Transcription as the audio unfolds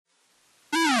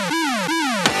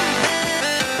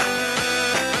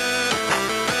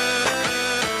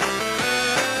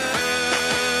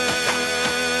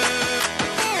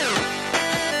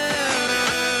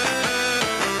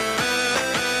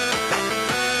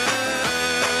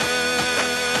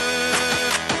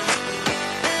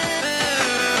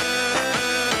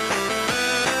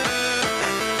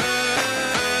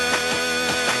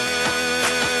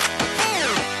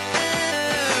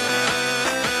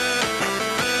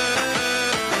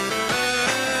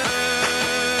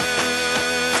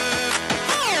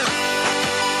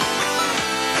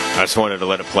I just wanted to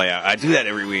let it play out. I do that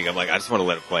every week. I'm like, I just want to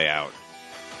let it play out.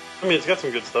 I mean, it's got some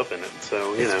good stuff in it,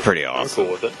 so, you know. It's pretty awesome. I'm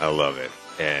cool with it. I love it.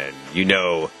 And you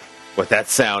know what that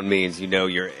sound means. You know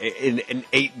you're in an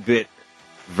 8-bit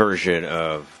version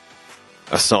of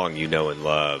a song you know and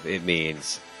love. It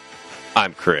means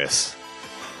I'm Chris.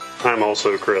 I'm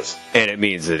also Chris. And it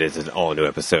means that it's an all-new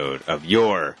episode of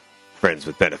your Friends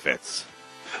with Benefits.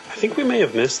 I think we may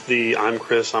have missed the I'm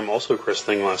Chris, I'm also Chris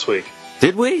thing last week.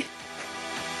 Did we?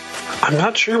 I'm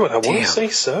not sure, but I want to say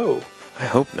so. I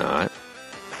hope not.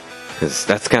 Because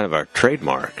that's kind of our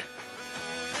trademark.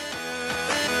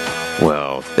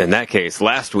 Well, in that case,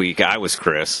 last week I was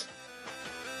Chris.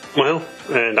 Well,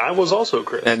 and I was also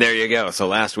Chris. And there you go. So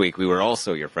last week we were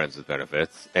also your Friends with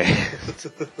Benefits.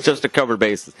 Just to cover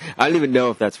bases. I don't even know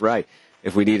if that's right,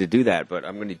 if we need to do that, but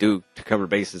I'm going to do to cover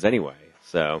bases anyway.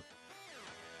 So,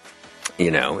 you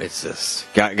know, it's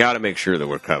just got to make sure that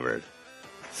we're covered.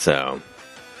 So,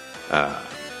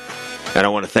 and I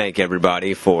want to thank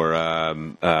everybody for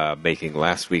making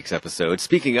last week's episode.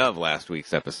 Speaking of last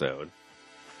week's episode,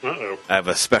 I have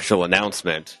a special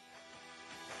announcement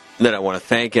that I want to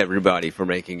thank everybody for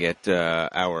making it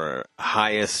our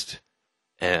highest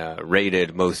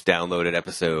rated, most downloaded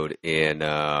episode in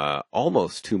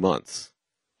almost 2 months.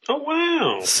 Oh,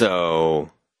 wow.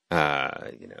 So,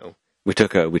 you know, we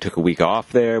took a week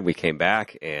off there. We came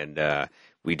back, and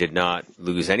we did not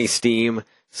lose any steam.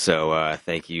 So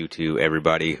thank you to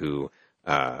everybody who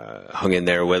hung in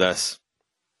there with us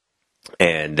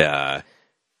and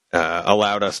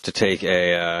allowed us to take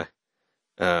a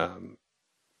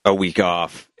week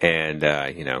off and,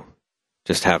 you know,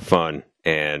 just have fun.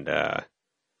 And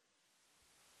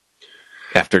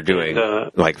after doing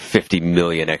like 50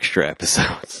 million extra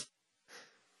episodes.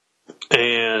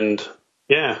 And,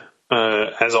 yeah,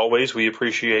 as always, we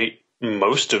appreciate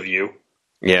most of you.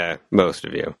 Yeah, most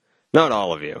of you. Not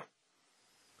all of you.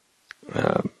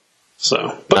 But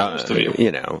most of you.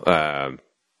 You know,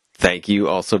 thank you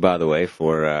also, by the way,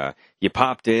 for you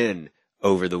popped in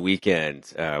over the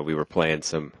weekend. We were playing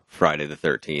some Friday the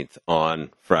 13th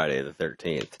on Friday the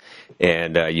 13th.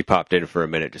 And you popped in for a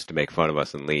minute just to make fun of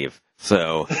us and leave.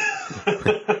 So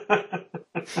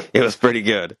it was pretty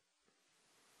good.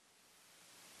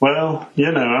 Well,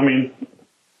 you know, I mean,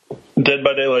 Dead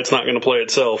by Daylight's not going to play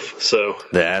itself, so.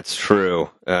 That's true.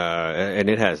 And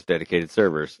it has dedicated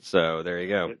servers, so there you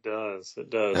go. It does.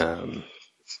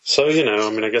 So, you know,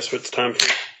 I mean, I guess it's time for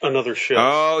another show.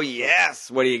 Oh,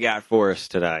 yes! What do you got for us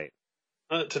tonight?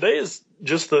 Today is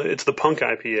just it's the Punk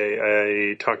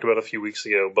IPA I talked about a few weeks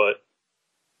ago, but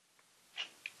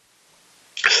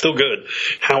still good.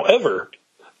 However,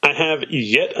 I have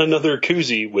yet another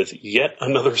koozie with yet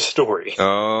another story.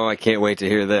 Oh, I can't wait to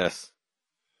hear this.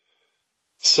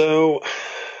 So,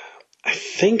 I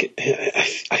think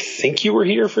you were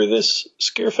here for this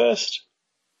Scarefest.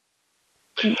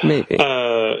 Maybe.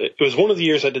 It was one of the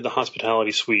years I did the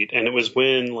hospitality suite, and it was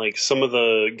when like some of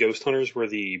the ghost hunters were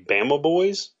the Bama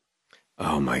Boys.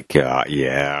 Oh my god,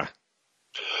 yeah.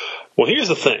 Well, here's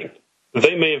the thing.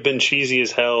 They may have been cheesy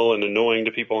as hell and annoying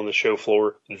to people on the show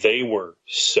floor. They were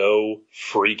so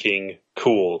freaking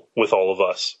cool with all of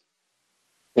us.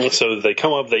 So they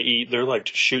come up, they eat, they're like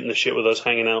just shooting the shit with us,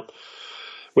 hanging out.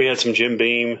 We had some Jim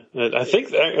Beam. I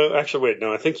think, actually, wait,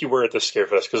 no, I think you were at the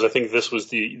Scarefest because I think this was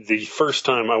the first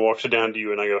time I walked down to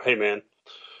you and I go, hey man,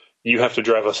 you have to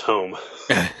drive us home.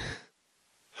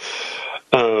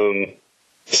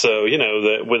 So, you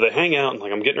know, with the hangout, and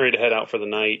like I'm getting ready to head out for the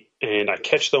night and I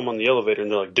catch them on the elevator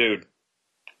and they're like, dude,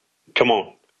 come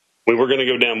on. We were going to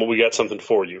go down, but we got something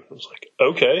for you. I was like,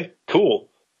 okay, cool.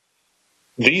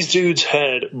 These dudes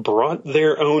had brought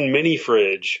their own mini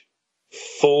fridge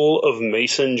full of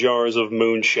mason jars of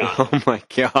moonshine. Oh my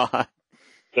god.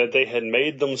 That they had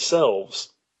made themselves.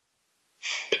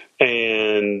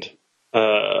 And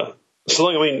so,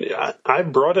 like, I mean, I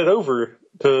brought it over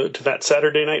to that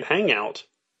Saturday night hangout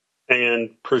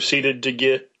and proceeded to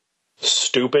get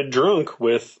stupid drunk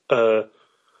with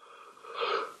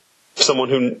someone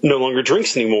who no longer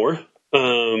drinks anymore.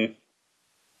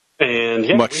 And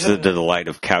yeah, much to the delight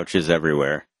of couches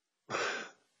everywhere.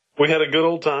 We had a good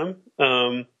old time.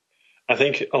 I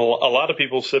think a lot of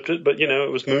people sipped it, but, you know,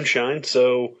 it was moonshine.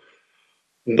 So,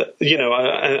 you know,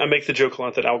 I make the joke a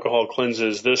lot that alcohol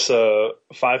cleanses. This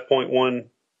 5.1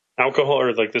 alcohol,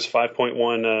 or like this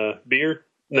 5.1 beer,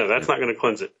 no, that's not going to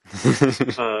cleanse it.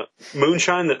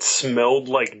 Moonshine that smelled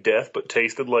like death but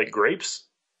tasted like grapes,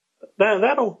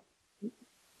 that'll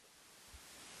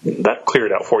clear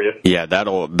it out for you. Yeah,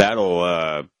 that'll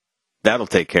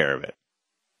take care of it.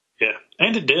 Yeah,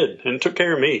 and it did, and it took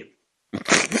care of me.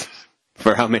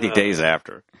 For how many days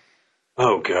after?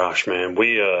 Oh gosh, man.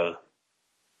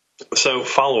 So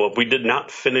follow up. We did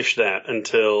not finish that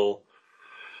until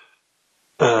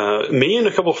me and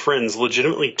a couple friends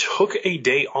legitimately took a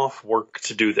day off work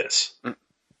to do this.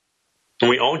 And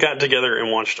we all got together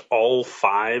and watched all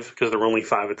 5, because there were only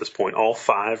 5 at this point, all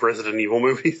 5 Resident Evil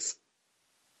movies.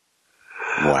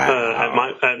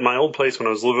 Wow. At my old place when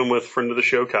I was living with a friend of the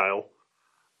show, Kyle.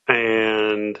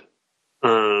 And,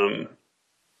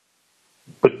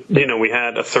 but, we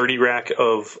had a 30 rack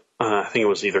of, I think it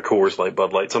was either Coors Light,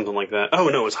 Bud Light, something like that. Oh,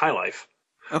 no, it was High Life.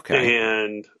 Okay.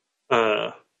 And,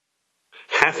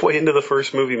 halfway into the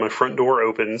first movie, my front door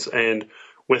opens, and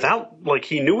without,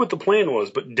 he knew what the plan was,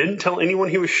 but didn't tell anyone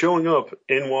he was showing up,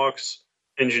 in walks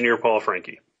engineer Paul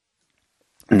Frankie.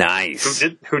 Nice.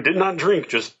 Who did not drink,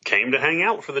 just came to hang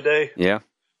out for the day. Yeah.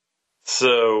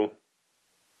 So,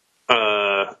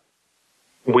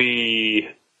 we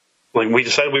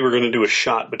decided we were going to do a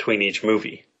shot between each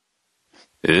movie.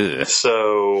 Ugh.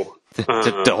 So,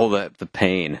 to dull the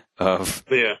pain of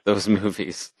those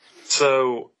movies.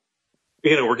 So,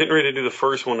 we're getting ready to do the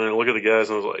first one, and I look at the guys,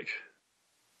 and I was like,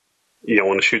 "You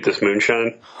want to shoot this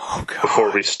moonshine before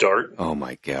we start?" Oh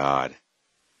my god!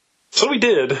 So we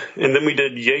did, and then we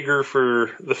did Jaeger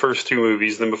for the first 2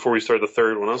 movies. Then before we started the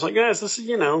third one, I was like, "Guys, this is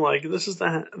this is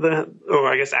the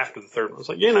or I guess after the third one, I was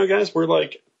like, guys,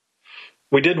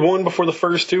 we did one before the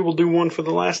first 2, we'll do one for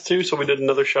the last 2." So we did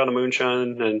another shot of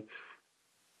moonshine, and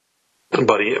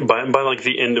buddy, by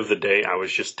the end of the day, I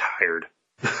was just tired.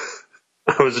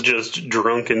 I was just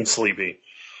drunk and sleepy,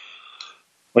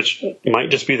 which might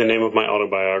just be the name of my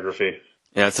autobiography.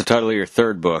 Yeah, it's the title of your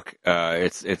third book.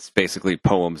 It's basically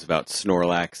poems about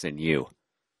Snorlax and you,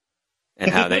 and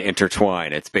how they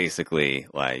intertwine. It's basically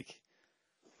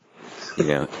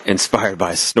inspired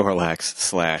by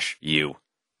Snorlax / you.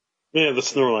 Yeah, the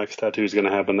Snorlax tattoo is going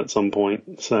to happen at some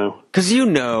point. So, because you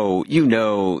know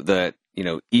that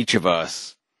each of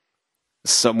us,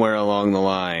 somewhere along the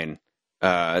line,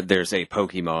 there's a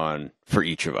Pokemon for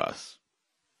each of us.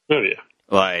 Oh yeah.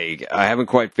 I haven't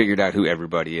quite figured out who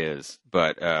everybody is,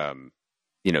 but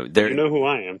you know who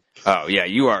I am. Oh yeah,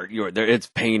 you are. It's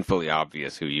painfully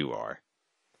obvious who you are.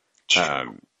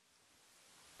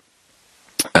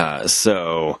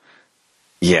 So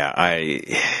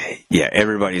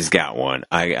everybody's got one.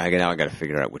 I got to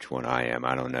figure out which one I am.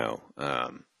 I don't know.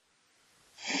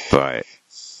 But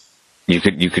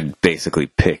you could basically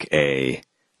pick a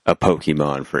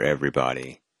Pokemon for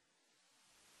everybody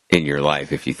in your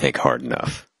life if you think hard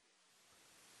enough.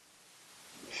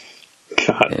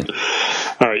 God.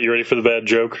 All right, you ready for the bad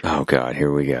joke? Oh God,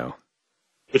 here we go.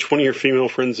 Which one of your female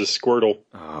friends is Squirtle?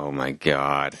 Oh my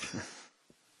God.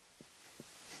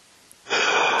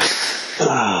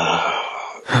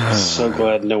 So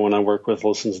glad no one I work with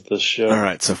listens to this show. All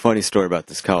right, so funny story about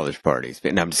this college party.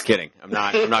 No, I'm just kidding. I'm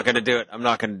not going to do it. I'm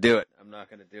not going to do it. I'm not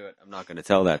going to do it. I'm not going to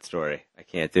tell that story. I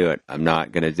can't do it. I'm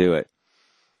not going to do it.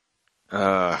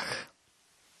 So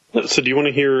do you want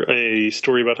to hear a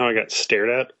story about how I got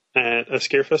stared at a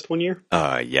Scarefest one year?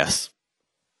 Yes.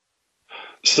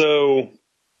 So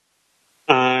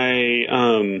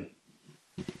I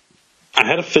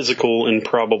had a physical in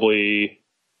probably, I'm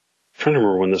trying to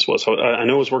remember when this was. So I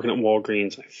know I was working at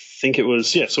Walgreens. I think it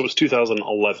was, so it was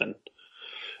 2011.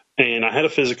 And I had a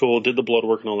physical, did the blood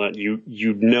work and all that.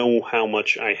 You know how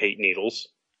much I hate needles.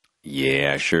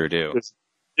 Yeah, I sure do. There's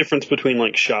a difference between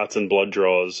like shots and blood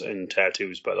draws and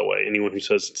tattoos, by the way. Anyone who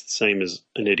says it's the same is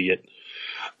an idiot.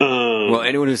 Well,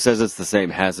 anyone who says it's the same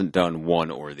hasn't done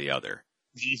one or the other.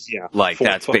 Yeah.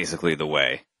 That's basically the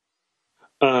way.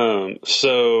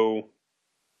 So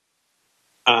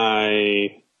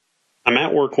I'm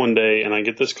at work one day and I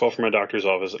get this call from my doctor's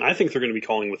office, and I think they're going to be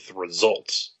calling with the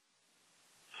results.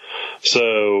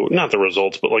 So not the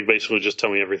results, but basically just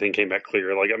tell me everything came back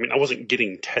clear. I wasn't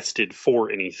getting tested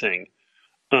for anything.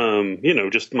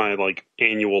 Just my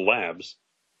annual labs.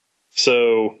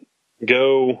 So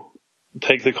go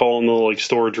take the call in the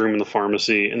storage room in the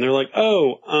pharmacy, and they're like,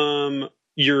 "Oh,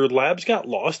 your labs got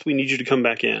lost. We need you to come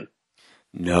back in."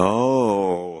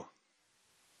 No.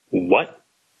 What?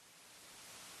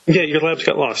 Yeah, your labs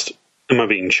got lost. Am I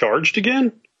being charged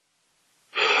again?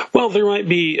 Well, there might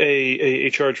be a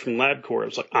charge from LabCorp. I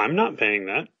was like, I'm not paying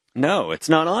that. No, it's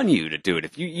not on you to do it.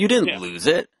 If you didn't lose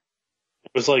it.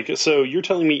 It was like, so you're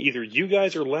telling me either you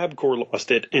guys or LabCorp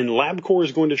lost it, and LabCorp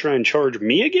is going to try and charge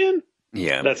me again?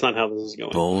 Yeah. That's not how this is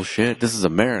going. Bullshit. This is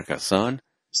America, son.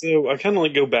 So I kind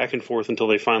of go back and forth until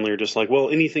they finally are just like, well,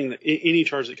 any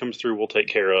charge that comes through, we'll take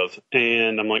care of.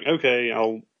 And I'm like, okay,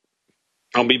 I'll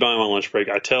be by my lunch break.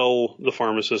 I tell the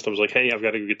pharmacist, I was like, hey, I've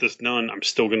got to go get this done. I'm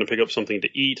still going to pick up something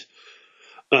to eat.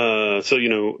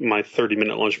 So, my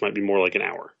 30-minute lunch might be more like an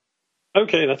hour.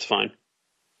 Okay, that's fine.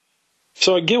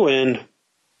 So I go in.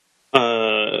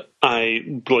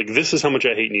 This is how much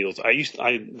I hate needles.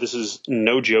 This is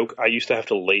no joke. I used to have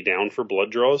to lay down for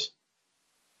blood draws.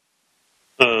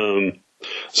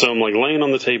 So I'm like laying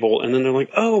on the table, and then they're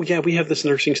like, "Oh yeah, we have this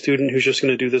nursing student who's just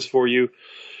going to do this for you."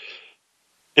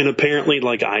 And apparently,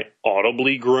 like, I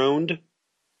audibly groaned.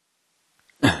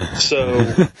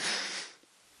 So,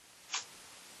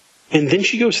 and then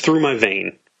she goes through my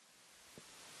vein.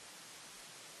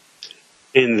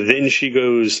 And then she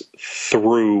goes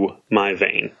through my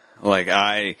vein. Like,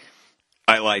 I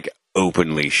like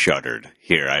openly shuddered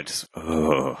here. I just,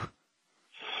 ugh.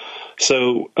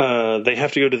 So, they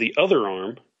have to go to the other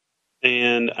arm.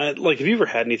 And, have you ever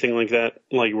had anything like that?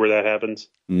 Like, where that happens?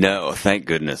 No, thank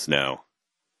goodness, no.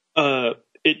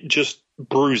 It just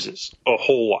bruises a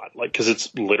whole lot. Like, because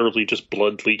it's literally just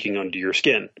blood leaking onto your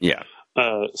skin. Yeah.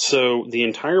 So, the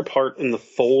entire part in the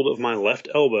fold of my left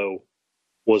elbow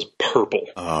was purple.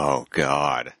 Oh,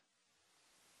 God.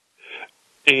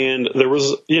 And there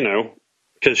was,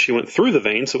 because she went through the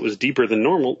vein, so it was deeper than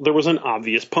normal, there was an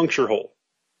obvious puncture hole.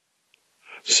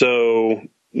 So,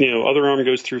 other arm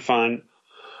goes through fine.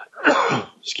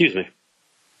 Excuse me.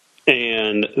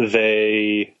 And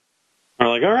they are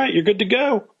like, all right, you're good to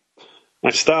go.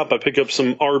 I stop. I pick up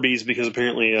some Arby's because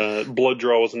apparently blood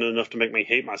draw wasn't enough to make me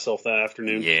hate myself that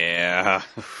afternoon. Yeah.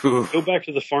 Go back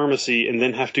to the pharmacy and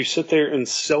then have to sit there and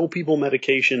sell people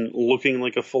medication looking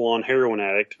like a full-on heroin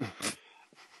addict.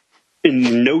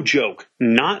 And no joke,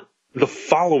 not the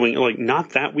following,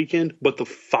 not that weekend, but the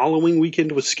following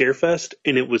weekend was Scarefest,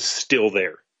 and it was still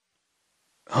there.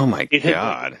 Oh my God. It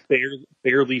had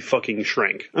barely fucking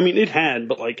shrank. I mean, it had,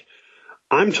 but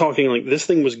I'm talking this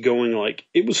thing was going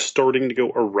it was starting to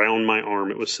go around my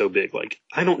arm. It was so big.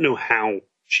 I don't know how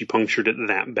she punctured it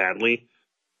that badly,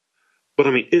 but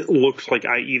I mean, it looked like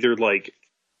I either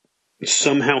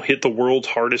somehow hit the world's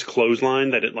hardest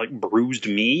clothesline that it bruised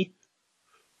me,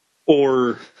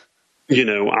 or,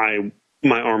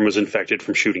 my arm was infected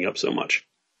from shooting up so much.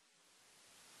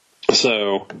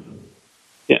 So,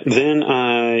 yeah,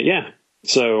 then,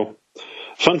 So,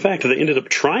 fun fact, they ended up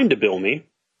trying to bill me.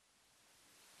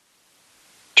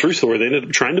 True story, they ended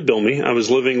up trying to bill me. I was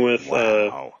living with,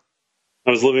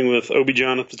 Obi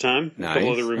John at the time, nice. A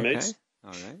couple other roommates.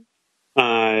 Okay. All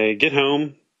right. I get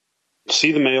home,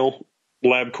 see the mail,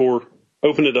 LabCorp,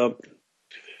 open it up.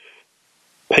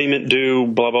 Payment due,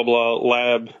 blah, blah, blah,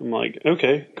 lab. I'm like,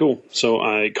 okay, cool. So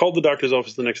I called the doctor's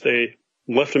office the next day,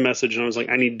 left a message, and I was like,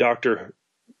 I need doctor.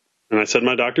 And I said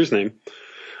my doctor's name.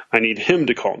 I need him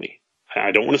to call me.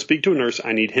 I don't want to speak to a nurse.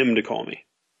 I need him to call me.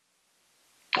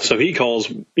 So he calls,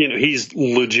 he's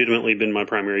legitimately been my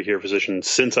primary care physician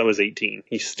since I was 18.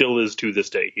 He still is to this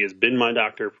day. He has been my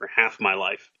doctor for half my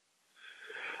life.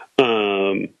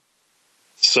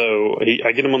 So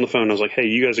I get him on the phone. I was like, hey,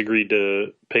 you guys agreed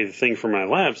to pay the thing for my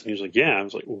labs. And he was like, yeah. I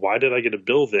was like, why did I get a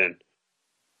bill then?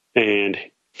 And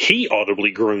he audibly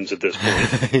groans at this point.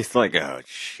 He's like, oh,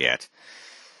 shit.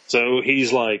 So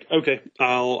he's like, okay,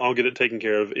 I'll get it taken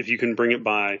care of. If you can bring it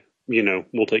by,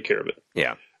 we'll take care of it.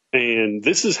 Yeah. And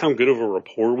this is how good of a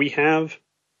rapport we have.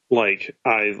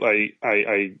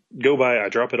 I go by, I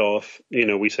drop it off.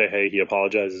 We say, hey, he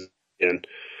apologizes again.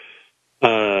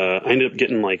 I ended up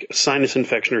getting a sinus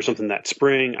infection or something that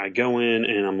spring. I go in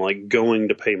and I'm going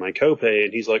to pay my copay,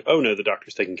 and he's like, oh no, the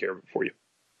doctor's taking care of it for you.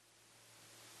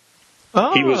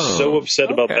 Oh, he was so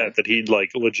upset about that he'd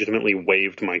legitimately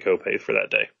waived my copay for that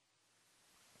day.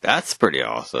 That's pretty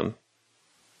awesome.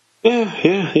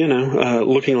 Yeah,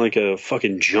 looking like a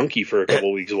fucking junkie for a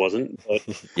couple weeks wasn't. But.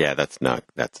 Yeah, that's not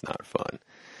fun.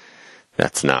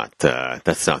 That's not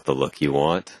the look you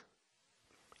want.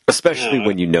 Especially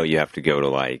when you have to go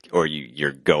to or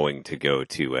you're going to go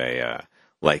to a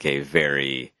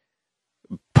very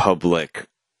public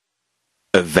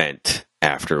event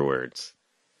afterwards.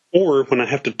 Or when I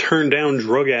have to turn down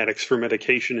drug addicts for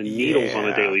medication and needles on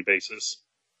a daily basis.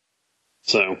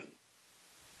 So.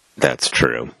 That's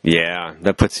true. Yeah,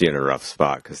 that puts you in a rough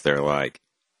spot because they're like,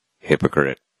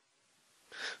 hypocrite.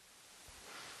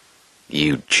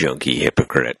 You junkie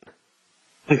hypocrite.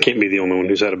 I can't be the only one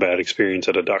who's had a bad experience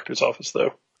at a doctor's office,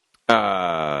 though.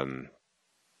 Well,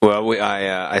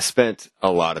 I spent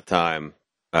a lot of time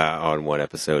on one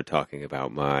episode talking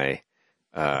about my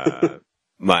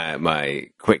my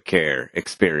quick care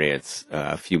experience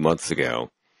a few months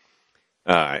ago.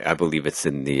 I believe it's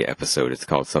in the episode. It's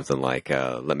called something like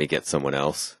 "Let Me Get Someone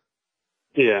Else."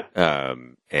 Yeah.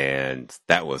 And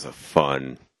that was a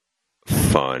fun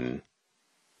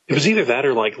It was either that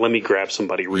or like, let me grab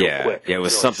somebody real quick. Yeah, it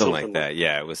was something like that.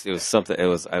 Yeah, it was something. It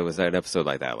was an episode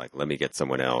like that. Like, let me get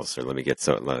someone else, or let me get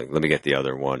the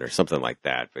other one, or something like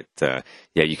that. But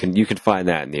yeah, you can find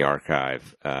that in the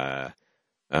archive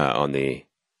on the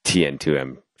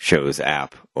TN2M shows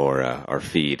app or our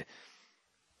feed,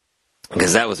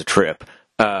 because that was a trip.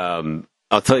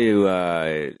 I'll tell you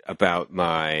about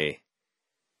my.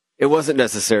 It wasn't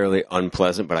necessarily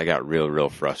unpleasant, but I got real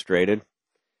frustrated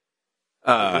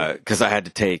because I had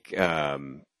to take. I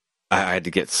had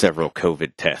to get several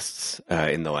COVID tests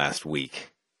in the last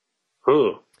week.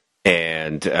 Ooh.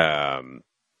 And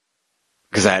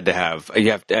because I had to have,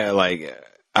 I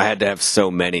had to have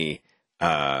so many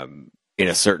in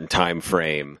a certain time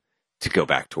frame to go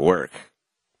back to work.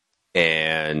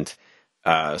 And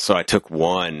so I took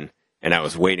one, and I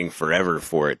was waiting forever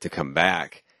for it to come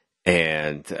back.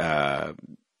 And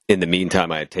in the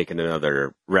meantime, I had taken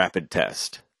another rapid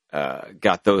test,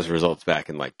 got those results back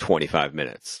in like 25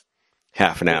 minutes,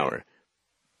 half an hour.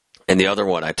 And the other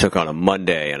one I took on a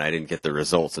Monday, and I didn't get the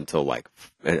results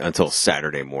until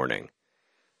Saturday morning.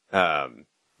 And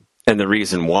the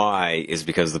reason why is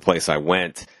because the place I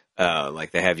went,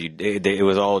 they have you, it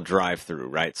was all drive-through,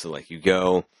 right? So like you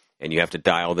go and you have to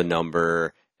dial the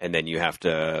number, and then you have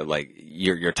to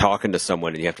you're talking to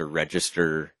someone, and you have to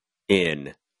register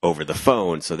in over the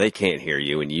phone, so they can't hear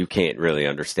you, and you can't really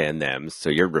understand them. So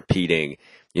you're repeating,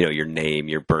 your name,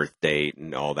 your birth date,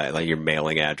 and all that, like your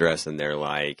mailing address, and they're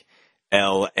like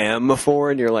LM for,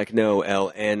 and you're like, no,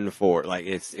 LN for. Like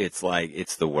it's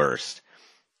the worst.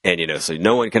 And so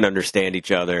no one can understand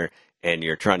each other, and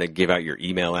you're trying to give out your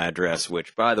email address,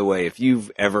 which, by the way, if you've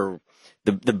ever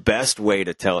the best way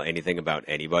to tell anything about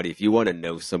anybody, if you want to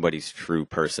know somebody's true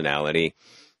personality,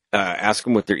 ask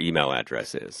them what their email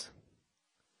address is.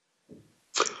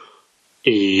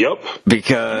 Yep.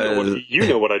 Because you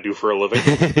know what I do for a living.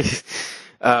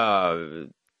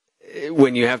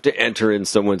 When you have to enter in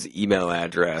someone's email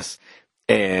address,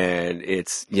 and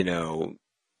it's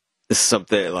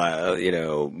something like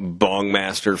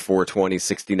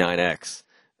bongmaster42069x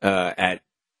at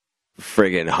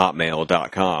friggin'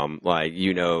 hotmail.com, like,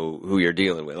 who you're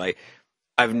dealing with. Like,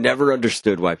 I've never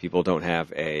understood why people don't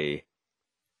have a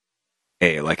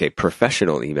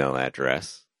professional email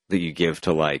address that you give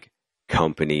to like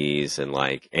companies and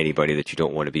like anybody that you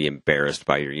don't want to be embarrassed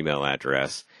by your email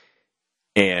address,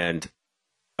 and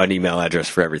an email address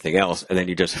for everything else, and then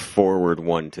you just forward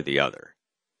one to the other.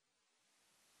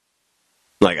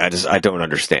 Like, I don't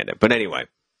understand it. But anyway,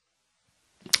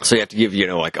 so you have to give,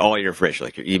 all your information,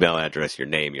 like your email address, your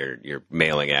name, your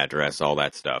mailing address, all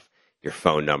that stuff, your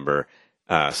phone number,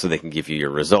 so they can give you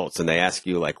your results. And they ask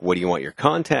you, like, what do you want your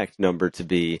contact number to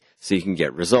be so you can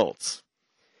get results?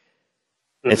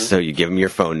 Mm-hmm. And so you give them your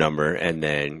phone number, and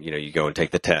then, you go and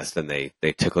take the test, and they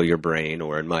tickle your brain,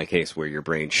 or in my case, where your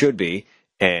brain should be.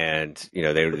 And,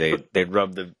 they'd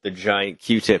rub the giant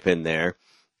Q-tip in there,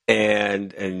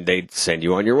 and they'd send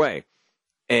you on your way.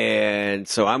 And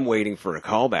so I'm waiting for a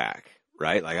call back,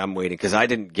 right? Like, I'm waiting because I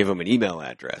didn't give them an email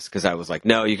address, because I was like,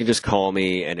 no, you can just call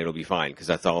me and it'll be fine, because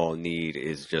that's all I need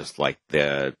is just like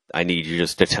I need you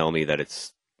just to tell me that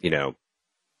it's, that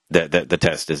the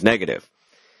test is negative.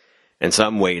 And so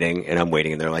I'm waiting, and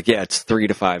they're like, yeah, it's 3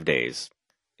 to 5 days,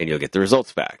 and you'll get the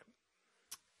results back.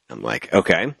 I'm like,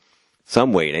 okay. So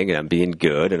I'm waiting, and I'm being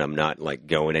good, and I'm not like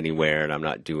going anywhere, and I'm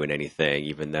not doing anything,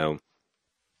 even though,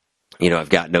 I've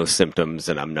got no symptoms,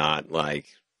 and I'm not like,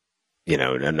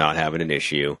 I'm not having an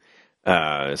issue.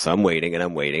 So I'm waiting,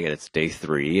 and it's day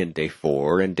 3 and day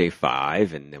 4 and day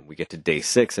 5, and then we get to day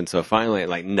 6. And so finally,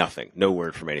 like, nothing, no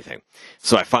word from anything.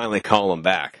 So I finally call them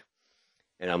back,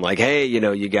 and I'm like, hey,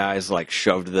 you guys like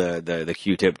shoved the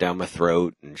Q-tip down my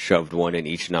throat and shoved one in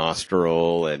each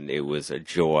nostril, and it was a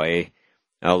joy.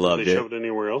 I loved it. They shoved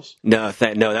anywhere else? No,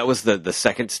 that was the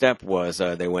second step. Was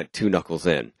they went 2 knuckles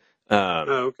in.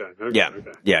 Okay. Yeah.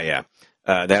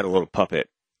 They had a little puppet,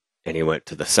 and he went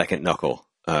to the second knuckle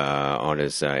on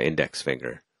his index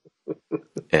finger,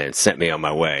 and sent me on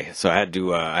my way. So I had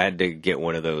to get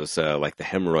one of those like the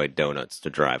hemorrhoid donuts to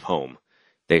drive home.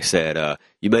 They said,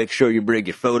 you make sure you bring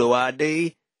your photo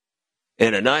ID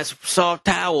and a nice soft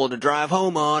towel to drive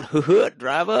home on.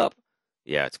 Drive up.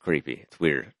 Yeah, it's creepy. It's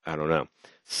weird. I don't know.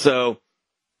 So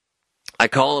I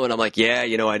call him, and I'm like, yeah,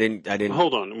 I didn't.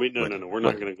 Hold on. No. We're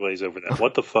not going to glaze over that.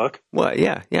 What the fuck? What?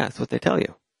 Yeah. That's what they tell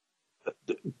you.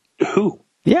 Who?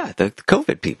 Yeah, the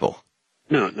COVID people.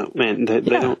 No, man. They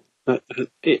don't. I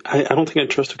don't think I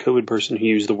trust a COVID person who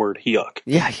used the word yuck.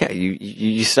 Yeah.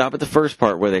 You stop at the first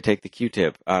part where they take the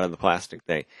Q-tip out of the plastic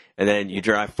thing, and then you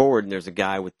drive forward, and there's a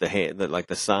guy with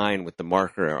the sign with the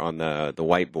marker on the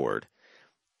whiteboard,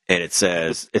 and it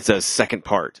says second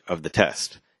part of the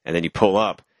test, and then you pull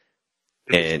up.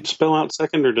 Does it spell out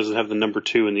second, or does it have the number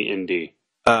 2 in the ND?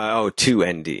 2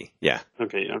 ND, yeah.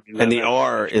 Okay, and the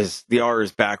R is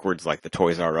backwards, like the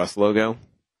Toys R Us logo.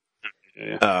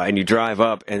 Yeah. And you drive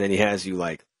up, and then he has you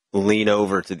like lean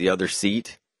over to the other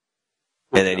seat,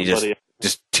 and then you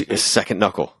just second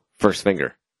knuckle, first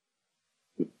finger.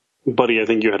 Buddy, I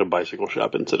think you had a bicycle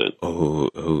shop incident. Oh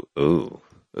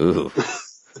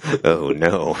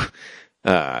no.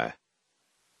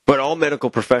 But all medical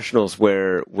professionals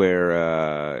wear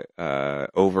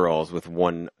overalls with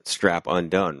one strap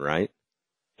undone, right?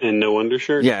 And no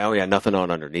undershirt? Yeah, nothing on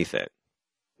underneath it.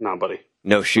 Nah, buddy.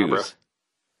 No shoes.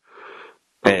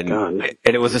 And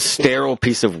it was a sterile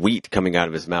piece of wheat coming out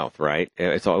of his mouth, right?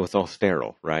 It was all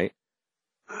sterile, right?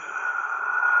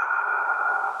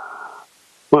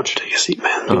 Why don't you take a seat,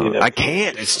 man? I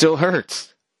can't. It still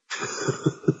hurts.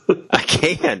 I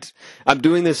can't. I'm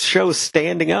doing this show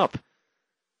standing up.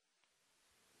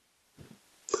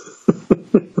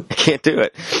 I can't do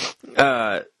it.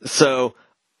 So,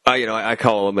 I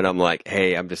call them and I'm like,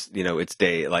 hey, I'm just, it's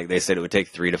day, like they said it would take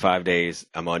 3 to 5 days.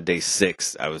 I'm on day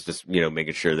 6. I was just,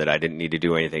 making sure that I didn't need to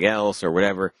do anything else or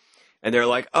whatever. And they're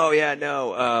like, oh yeah,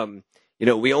 no,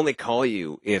 we only call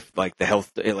you if like the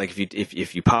health, like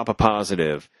if you pop a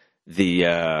positive, the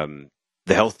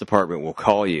health department will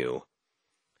call you,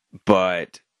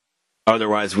 but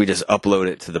otherwise we just upload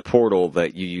it to the portal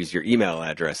that you use your email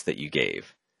address that you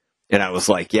gave. And I was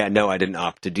like, yeah, no, I didn't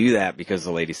opt to do that because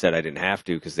the lady said I didn't have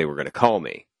to because they were going to call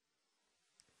me.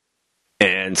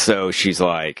 And so she's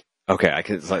like, okay, I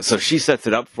can. So she sets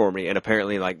it up for me, and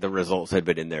apparently, like the results had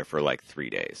been in there for like 3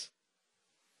 days.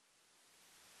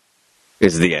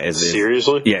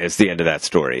 Seriously? Yeah, it's the end of that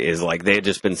story. Is like they had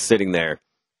just been sitting there,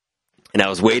 and I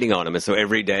was waiting on them. And so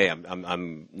every day,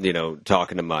 I'm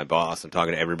talking to my boss, I'm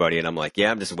talking to everybody, and I'm like,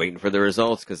 yeah, I'm just waiting for the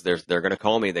results because they're going to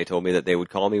call me. They told me that they would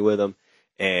call me with them.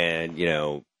 And,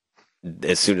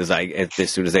 as soon as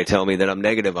they tell me that I'm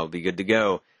negative, I'll be good to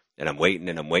go. And I'm waiting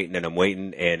and I'm waiting and I'm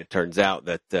waiting. And it turns out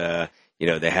that,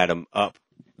 they had them up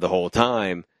the whole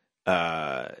time.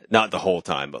 Not the whole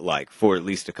time, but like for at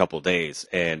least a couple days.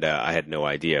 And, I had no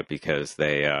idea because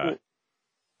they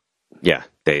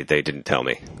didn't tell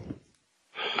me.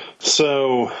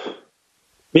 So,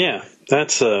 yeah,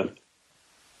 that's,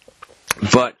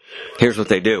 But here's what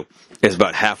they do is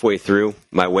about halfway through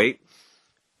my wait,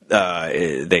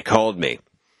 they called me,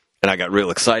 and I got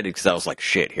real excited because I was like,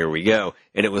 shit, here we go.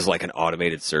 And it was like an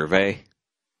automated survey.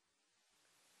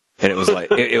 And it was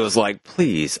like, it was like,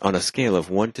 please, on a scale of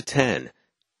 1 to 10,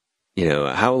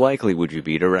 how likely would you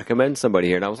be to recommend somebody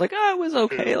here? And I was like, it was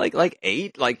okay. Like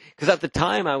 8, cause at the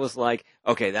time I was like,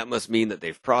 okay, that must mean that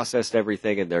they've processed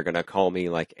everything and they're going to call me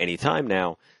like anytime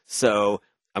now. So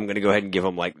I'm going to go ahead and give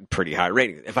them like pretty high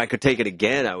ratings. If I could take it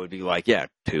again, I would be like,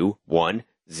 2, 1,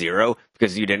 0,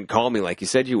 because you didn't call me like you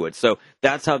said you would. So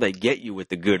that's how they get you with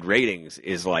the good ratings,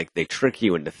 is like they trick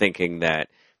you into thinking that,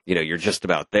 you're just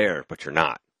about there, but you're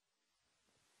not.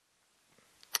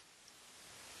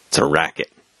 It's a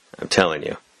racket, I'm telling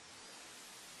you.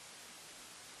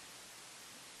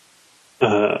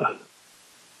 Do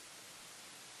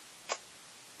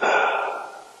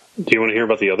you want to hear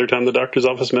about the other time the doctor's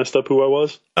office messed up who I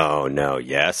was? Oh, no.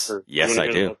 Yes. Yes, I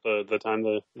do. About the time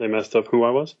they messed up who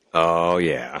I was? Oh,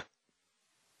 yeah.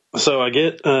 So I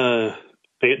get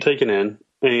taken in,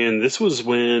 and this was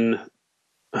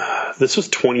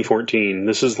 2014.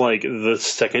 This is like the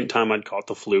second time I'd caught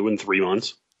the flu in 3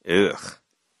 months. Ugh.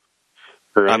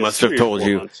 I must have told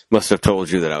you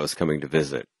that I was coming to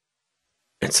visit.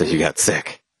 And so you got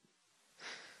sick.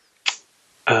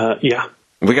 Yeah.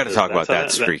 We got to talk about that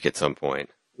streak at some point.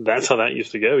 That's how that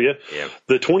used to go, yeah.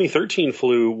 The 2013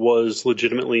 flu was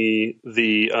legitimately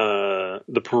the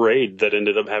parade that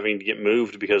ended up having to get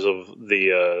moved because of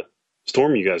the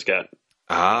storm you guys got.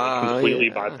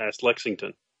 Completely bypassed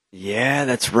Lexington. Yeah,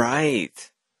 that's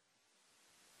right.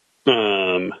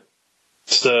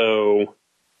 So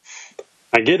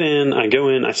I get in, I go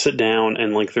in, I sit down,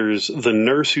 and like there's the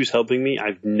nurse who's helping me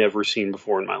I've never seen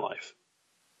before in my life.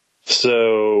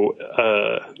 So,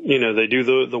 they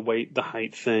do the weight, the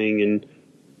height thing, and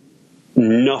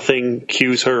nothing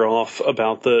cues her off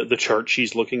about the chart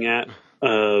she's looking at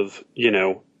of,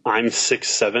 I'm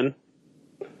 6'7".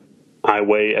 I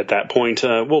weigh at that point,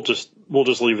 we'll just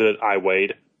leave it at I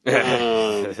weighed.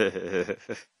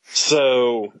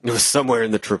 So it was somewhere in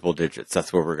the triple digits.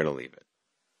 That's where we're going to leave it.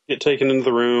 Get taken into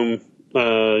the room,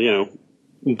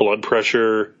 blood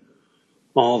pressure,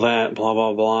 all that, blah,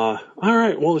 blah, blah. All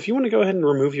right, well, if you want to go ahead and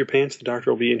remove your pants, the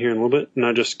doctor will be in here in a little bit. And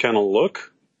I just kind of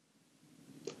look.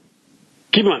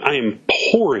 Keep in mind, I am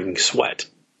pouring sweat.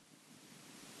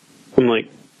 I'm like,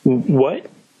 what?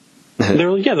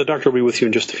 They're like, yeah, the doctor will be with you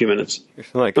in just a few minutes.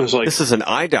 I was like, this is an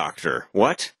eye doctor.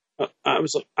 What? I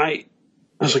was like,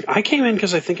 I came in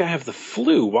because I think I have the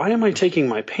flu. Why am I taking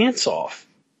my pants off?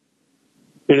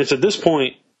 And it's at this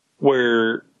point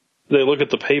where they look at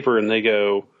the paper and they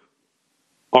go,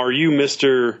 are you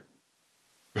Mr.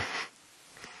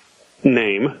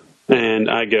 Name? And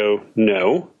I go,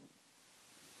 no.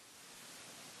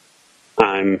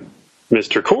 I'm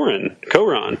Mr. Coron,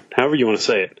 however you want to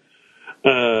say it.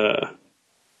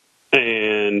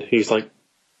 And he's like,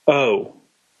 oh.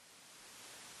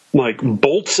 Like,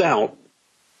 bolts out.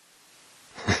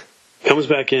 Comes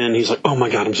back in. He's like, oh my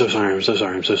God, I'm so sorry. I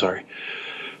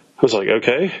was like,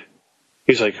 okay.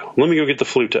 He's like, let me go get the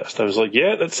flu test. I was like,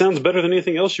 yeah, that sounds better than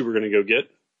anything else you were going to go get.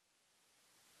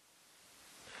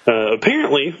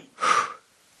 Apparently,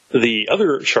 the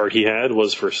other chart he had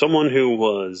was for someone who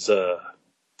was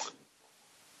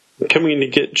coming to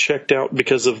get checked out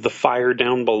because of the fire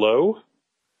down below.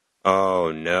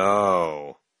 Oh,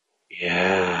 no.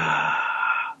 Yeah.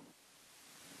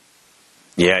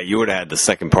 Yeah, you would have had the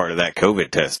second part of that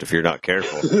COVID test if you're not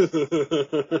careful.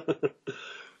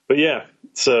 But yeah,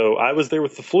 so I was there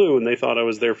with the flu, and they thought I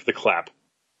was there for the clap.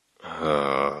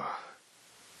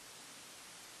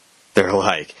 They're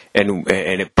like, and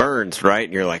it burns, right?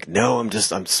 And you're like, no,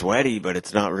 I'm sweaty, but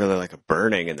it's not really like a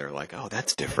burning. And they're like, oh,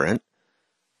 that's different.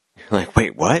 You're like,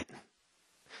 wait, what?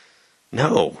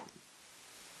 No.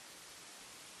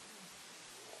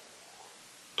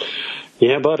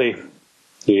 Yeah, buddy.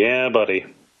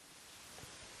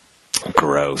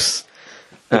 Gross.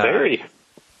 Very.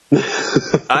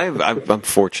 I'm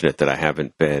fortunate that I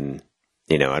haven't been,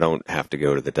 I don't have to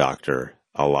go to the doctor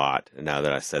a lot. And now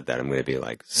that I said that, I'm going to be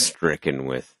like stricken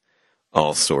with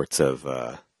all sorts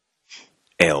of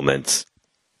ailments.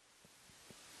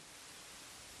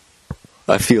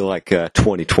 I feel like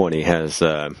 2020 has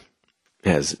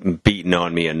beaten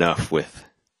on me enough with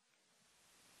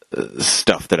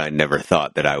stuff that I never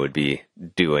thought that I would be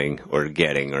doing or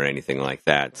getting or anything like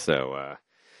that. So,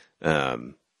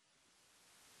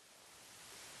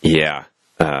 yeah,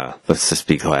 let's just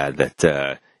be glad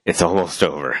that it's almost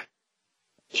over.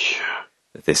 Yeah.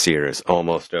 That this year is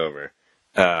almost over.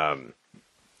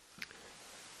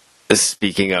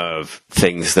 Speaking of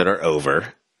things that are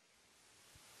over,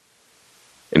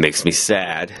 it makes me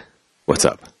sad. What's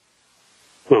up?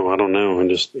 Oh, I don't know.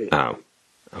 Oh,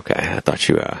 okay. I thought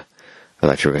you were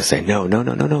going to say no.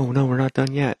 We're not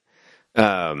done yet.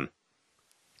 No,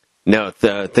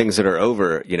 the things that are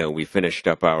over. We finished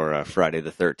up our Friday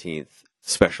the 13th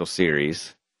special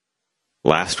series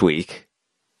last week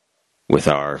with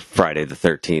our Friday the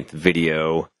 13th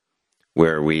video,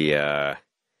 where we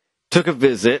took a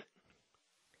visit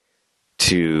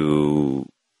to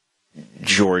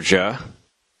Georgia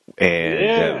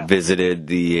and visited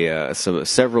the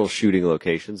several shooting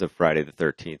locations of Friday the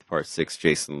 13th Part 6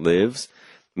 Jason Lives,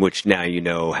 which now you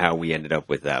know how we ended up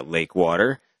with that lake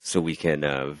water, so we can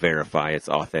verify its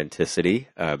authenticity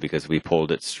because we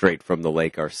pulled it straight from the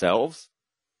lake ourselves.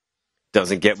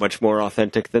 Doesn't get much more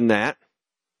authentic than that.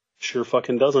 Sure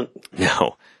fucking doesn't.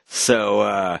 No.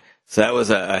 So that was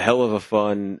a hell of a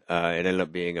fun, it ended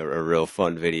up being a real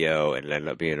fun video, and it ended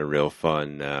up being a real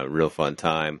fun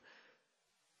time.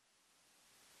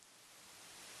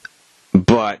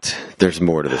 But there's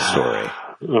more to the story.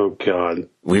 Oh, God.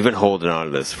 We've been holding on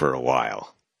to this for a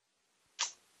while.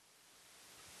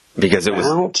 Because it was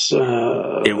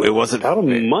it wasn't about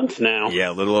a month now.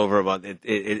 Yeah, a little over a month.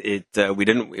 We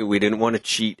didn't want to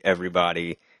cheat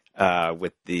everybody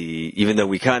with even though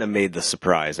we kind of made the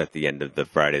surprise at the end of the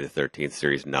Friday the 13th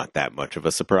series not that much of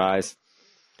a surprise,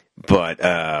 but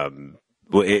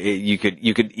you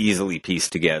could easily piece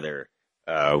together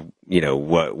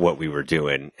what we were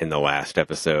doing in the last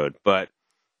episode, but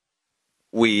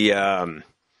we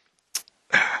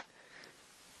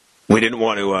didn't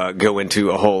want to go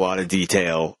into a whole lot of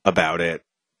detail about it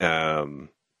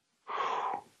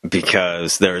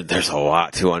because there's a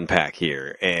lot to unpack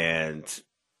here, and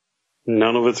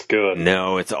none of it's good.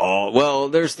 No, it's all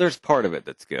there's part of it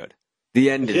that's good. The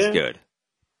end is good.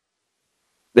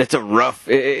 It's a rough.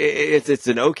 It's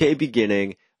an okay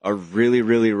beginning, a really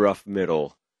really rough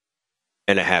middle,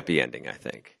 and a happy ending. I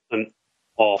think an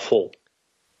awful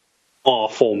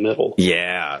middle.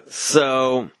 Yeah.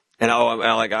 So. And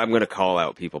I'm going to call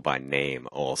out people by name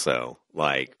also,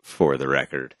 like, for the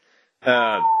record.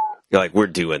 Like, we're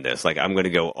doing this. Like, I'm going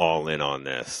to go all in on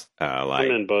this.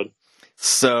 I'm in, bud.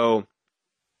 So,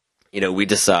 we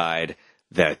decide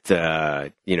that,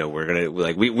 we're going to,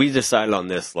 like, we decided on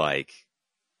this, like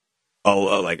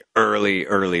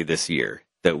early this year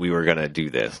that we were going to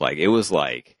do this. Like, it was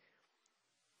like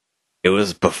It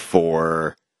was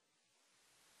before.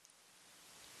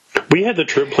 We had the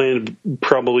trip planned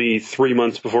probably 3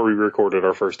 months before we recorded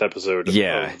our first episode of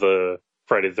the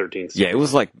Friday the 13th. Yeah, it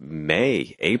was like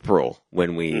May, April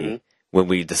when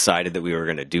we decided that we were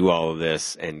going to do all of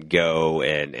this and go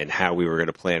and how we were going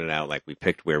to plan it out. Like we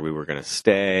picked where we were going to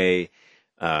stay.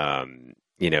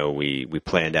 We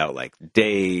planned out like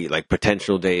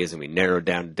potential days, and we narrowed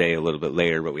down the day a little bit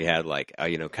later, but we had like,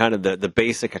 kind of the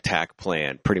basic attack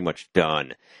plan pretty much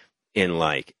done in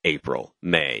like April,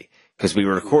 May, because we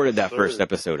recorded that first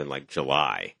episode in like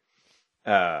July.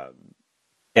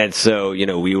 And so,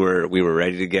 we were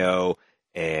ready to go,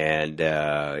 and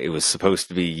it was supposed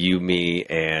to be you, me,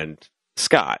 and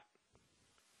Scott.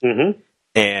 Mm-hmm.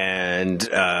 And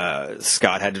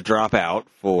Scott had to drop out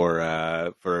for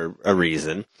a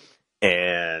reason,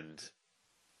 and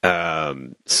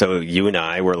so you and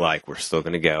I were like, we're still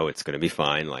going to go. It's going to be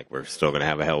fine. Like, we're still going to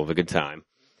have a hell of a good time.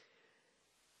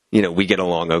 We get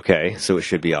along okay, so it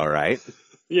should be all right.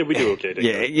 Yeah, we do okay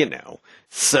together. Yeah,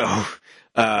 So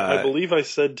I believe I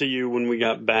said to you when we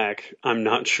got back, I'm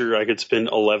not sure I could spend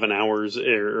 11 hours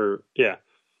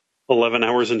 11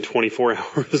 hours and 24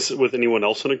 hours with anyone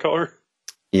else in a car.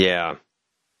 Yeah.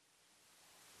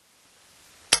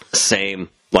 Same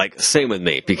with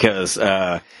me, because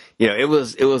it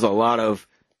was a lot of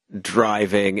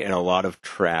driving and a lot of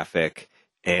traffic,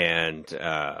 and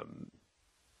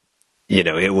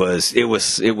it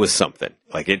was something.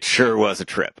 Like, it sure was a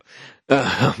trip.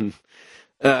 And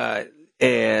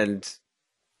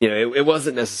it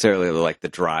wasn't necessarily like the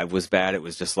drive was bad. It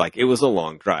was just like, it was a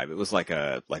long drive. It was like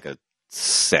a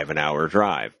 7-hour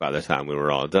drive by the time we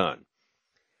were all done.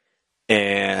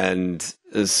 And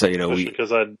so,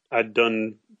 because I'd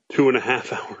done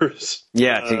 2.5 hours.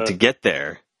 Yeah, to get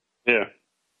there. Yeah.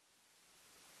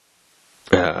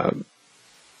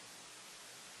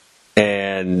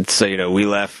 And so, we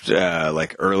left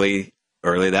like early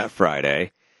that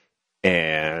Friday,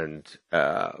 and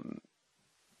got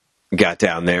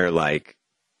down there like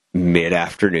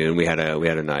mid-afternoon. We had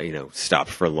a night,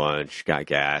 stopped for lunch, got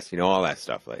gas, all that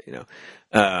stuff, like,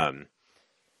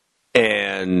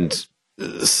 and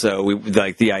so we,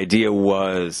 like, the idea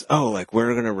was,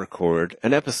 we're going to record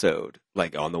an episode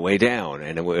like on the way down,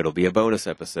 and it'll be a bonus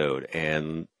episode.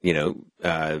 And,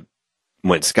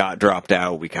 when Scott dropped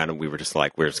out, we were just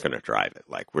like, we're just going to drive it.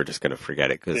 Like, we're just going to forget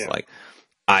it. Cause like,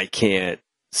 I can't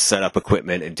set up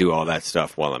equipment and do all that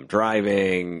stuff while I'm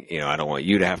driving. I don't want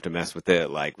you to have to mess with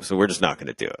it. Like, so we're just not going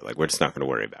to do it. Like, we're just not going to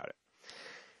worry about it.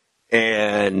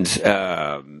 And,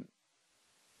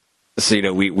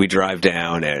 so, we drive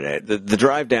down, and the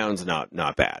drive down's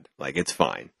not bad. Like, it's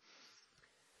fine.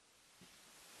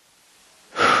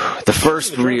 The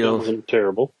first real wasn't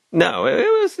terrible. No,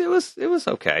 it was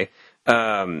okay.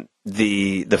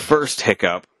 The first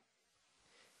hiccup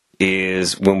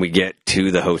is when we get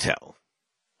to the hotel.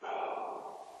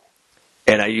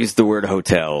 And I use the word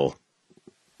hotel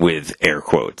with air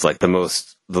quotes, like the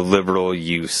liberal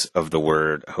use of the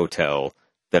word hotel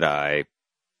that I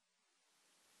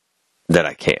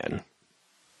can.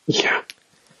 Yeah.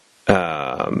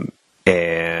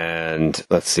 And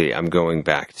let's see, I'm going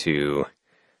back to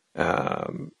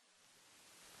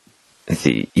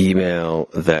the email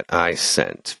that I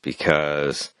sent,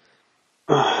 because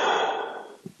I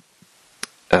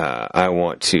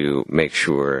want to make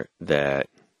sure that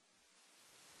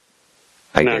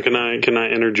can I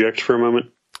interject for a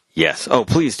moment? Yes. Oh,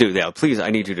 please do that. Please, I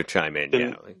need you to chime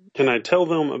in. Can I tell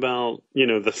them about,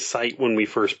 the site when we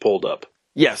first pulled up?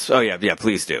 Yes. Oh, yeah. Yeah,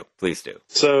 please do. Please do.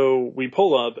 So we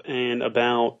pull up, and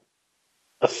about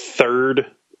a third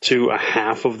to a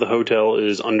half of the hotel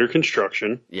is under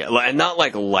construction. Yeah, and not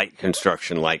like light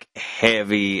construction, like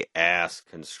heavy ass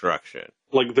construction.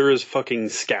 Like, there is fucking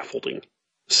scaffolding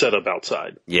set up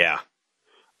outside. Yeah.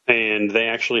 And they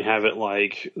actually have it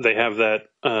like, they have that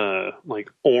like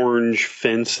orange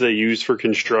fence they use for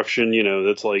construction,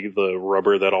 that's like the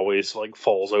rubber that always like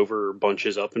falls over or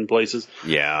bunches up in places.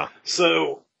 Yeah.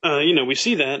 So, we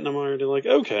see that, and I'm already like,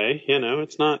 okay,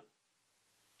 it's not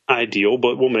ideal,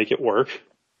 but we'll make it work.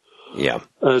 Yeah.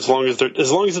 As long as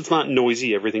it's not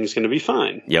noisy, everything's going to be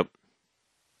fine. Yep.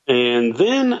 And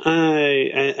then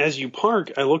as you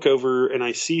park, I look over and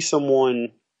I see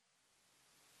someone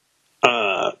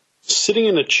sitting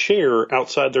in a chair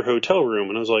outside their hotel room,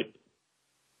 and I was like,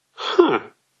 huh,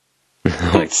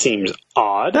 that seems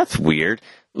odd. That's weird.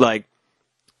 Like,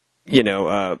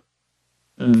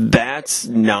 that's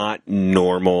not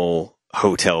normal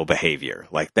hotel behavior.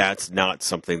 Like, that's not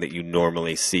something that you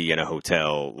normally see in a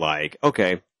hotel. Like,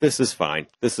 okay, this is fine.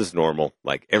 This is normal.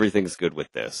 Like, everything's good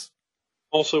with this.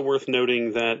 Also worth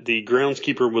noting that the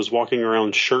groundskeeper was walking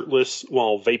around shirtless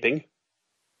while vaping.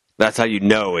 That's how you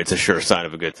know it's a sure sign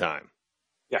of a good time.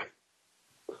 Yeah.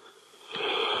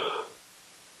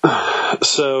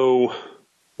 So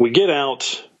we get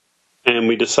out and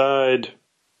we decide,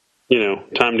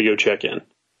 time to go check in.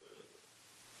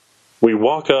 We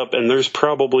walk up and there's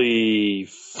probably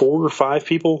 4 or 5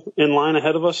 people in line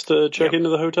ahead of us to check into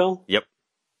the hotel. Yep.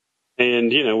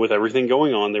 And, with everything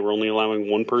going on, they were only allowing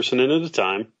one person in at a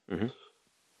time. Mm-hmm.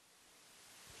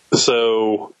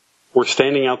 So we're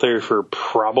standing out there for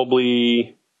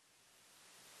probably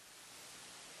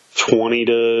 20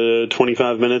 to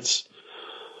 25 minutes.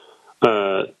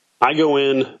 I go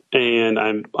in and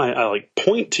I like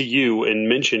point to you and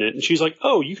mention it. And she's like,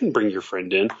 "Oh, you can bring your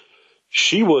friend in."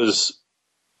 She was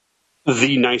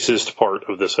the nicest part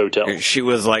of this hotel. She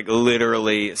was like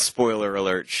literally, spoiler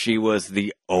alert, she was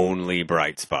the only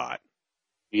bright spot.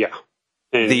 Yeah.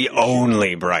 And the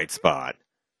only bright spot.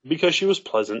 Because she was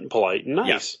pleasant and polite and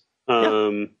nice.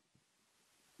 Yeah.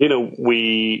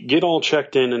 We get all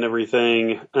checked in and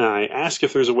everything. And I ask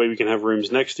if there's a way we can have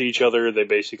rooms next to each other. They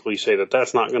basically say that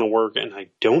that's not going to work. And I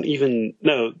don't even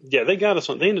know. Yeah, they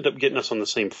ended up getting us on the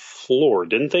same floor,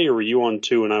 didn't they? Or were you on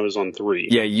 2 and I was on 3?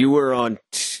 Yeah, you were on,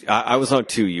 I was on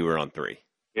 2, you were on 3.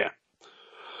 Yeah.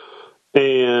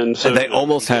 And so they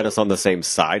almost had us on the same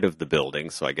side of the building,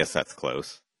 so I guess that's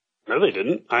close. No, they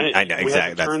didn't. I know, exactly. We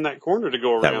had to turn that corner to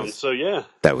go around, so yeah.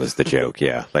 That was the joke,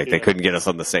 yeah. They couldn't get us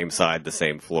on the same side, the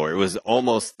same floor. It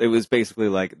was basically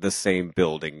like the same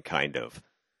building, kind of.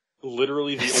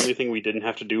 Literally, the only thing we didn't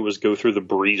have to do was go through the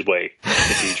breezeway to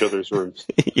get to each other's rooms.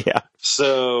 Yeah.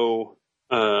 So,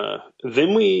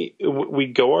 then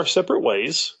we go our separate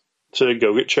ways to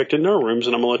go get checked into our rooms,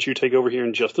 and I'm going to let you take over here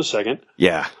in just a second.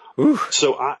 Yeah. Ooh.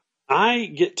 So I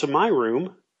get to my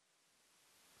room,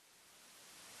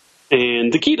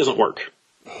 and the key doesn't work.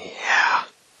 Yeah.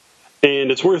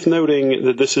 And it's worth noting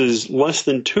that this is less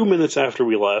than 2 minutes after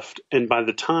we left, and by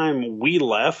the time we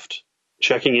left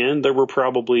checking in, there were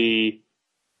probably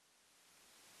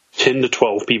 10 to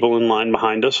 12 people in line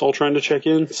behind us all trying to check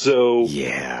in. So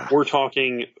yeah, we're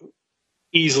talking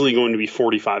easily going to be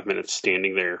 45 minutes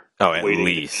standing there. Oh, at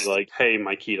least. Like, hey,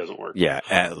 my key doesn't work. Yeah,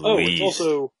 at least.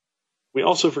 We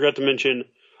also forgot to mention,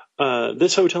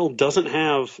 this hotel doesn't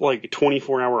have like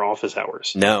 24-hour office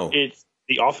hours. No.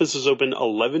 The office is open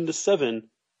 11 to 7,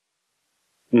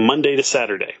 Monday to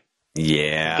Saturday.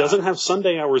 Yeah. It doesn't have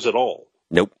Sunday hours at all.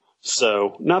 Nope.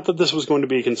 So, not that this was going to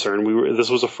be a concern. This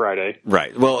was a Friday.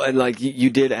 Right. Well, and like you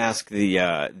did ask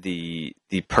the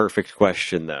perfect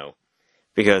question though,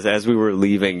 because as we were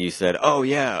leaving, you said, "Oh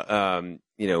yeah,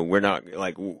 we're not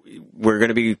like we're going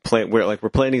to be we're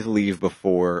planning to leave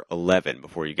before 11,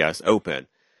 before you guys open."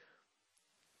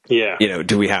 Yeah.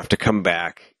 Do we have to come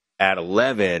back at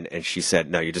 11? And she said,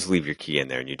 "No, you just leave your key in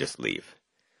there and you just leave."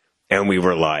 And we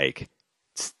were like,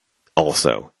 it's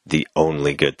also the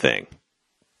only good thing.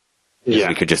 Yeah.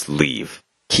 We could just leave.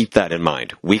 Keep that in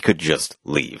mind. We could just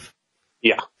leave.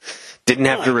 Yeah. Didn't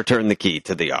have to return the key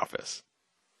to the office.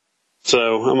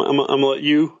 So I'm gonna let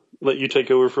you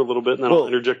take over for a little bit, and then I'll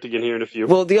interject again here in a few.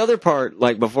 Well, the other part,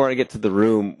 like before I get to the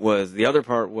room, was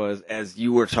as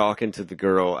you were talking to the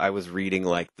girl, I was reading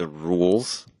like the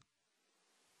rules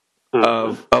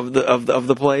of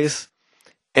the place,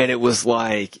 and it was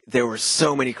like there were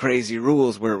so many crazy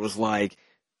rules where it was like,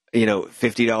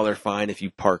 $50 fine if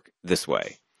you park this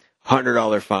way,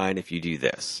 $100 fine if you do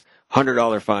this,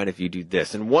 $100 fine if you do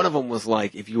this. And one of them was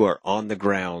like, if you are on the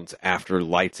grounds after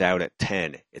lights out at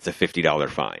 10, it's a $50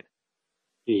 fine.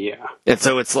 Yeah. And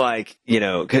so it's like,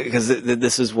 because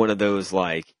this is one of those,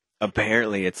 like,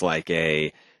 apparently it's like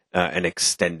an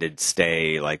extended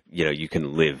stay, like, you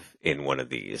can live in one of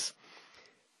these.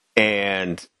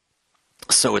 And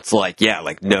so it's like, yeah,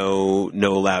 like no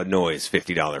loud noise,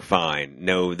 $50 fine.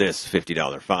 No this,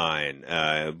 $50 fine.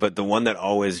 But the one that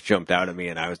always jumped out at me,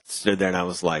 and I stood there and I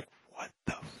was like,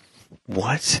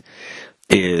 what?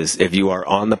 Is if you are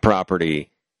on the property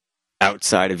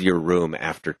outside of your room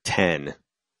after 10,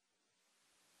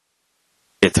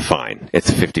 it's a fine. It's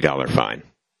a $50 fine.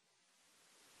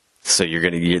 So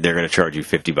they're gonna charge you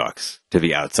 $50 to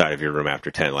be outside of your room after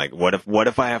 10. Like, what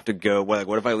if I have to go?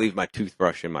 What if I leave my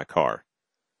toothbrush in my car?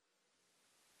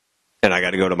 And I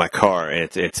got to go to my car, and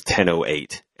it's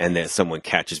 10:08, and then someone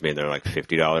catches me, and they're like,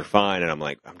 $50 fine, and I'm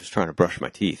like, I'm just trying to brush my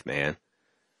teeth, man.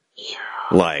 Yeah.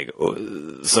 Like,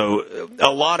 so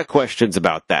a lot of questions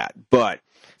about that. But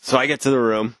so I get to the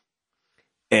room,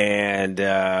 and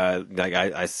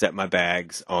I set my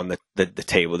bags on the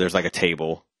table. There's like a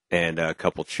table and a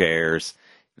couple chairs,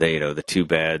 the 2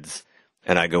 beds,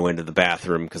 and I go into the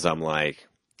bathroom because I'm like,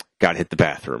 gotta hit the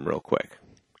bathroom real quick.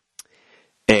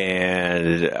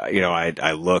 And,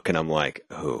 I look and I'm like,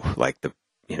 oh, like the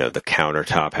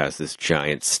countertop has this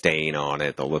giant stain on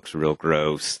it that looks real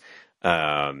gross.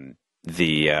 The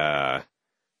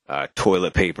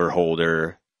toilet paper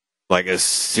holder, like as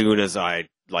soon as I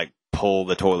pull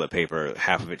the toilet paper,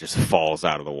 half of it just falls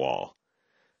out of the wall.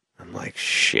 I'm like,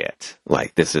 shit,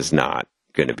 like this is not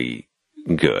going to be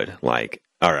good. Like,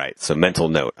 all right, so mental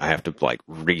note, I have to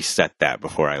reset that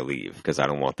before I leave because I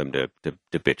don't want them to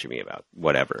bitch at me about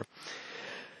whatever.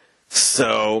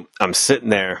 So I'm sitting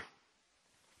there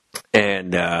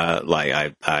and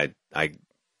I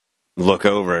look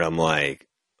over and I'm like,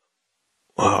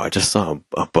 wow, I just saw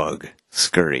a bug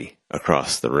scurry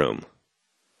across the room.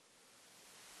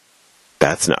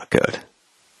 That's not good.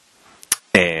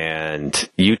 And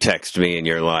you text me and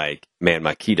you're like, man,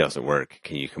 my key doesn't work.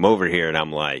 Can you come over here? And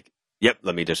I'm like, yep,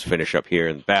 let me just finish up here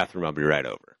in the bathroom. I'll be right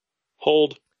over.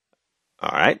 Hold.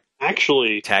 All right.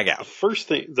 Actually, tag out.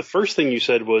 The first thing you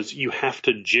said was you have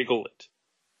to jiggle it.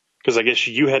 Because I guess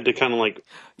you had to kind of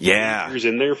fingers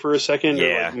in there for a second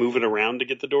or move it around to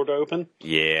get the door to open.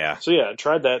 Yeah. So I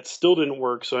tried that. Still didn't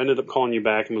work. So I ended up calling you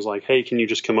back and was like, hey, can you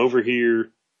just come over here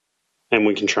and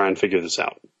we can try and figure this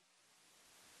out.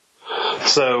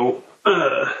 So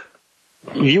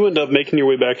you end up making your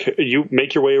way back. You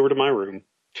make your way over to my room.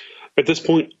 At this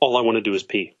point, all I want to do is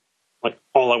pee.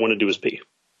 All I want to do is pee.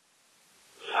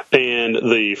 And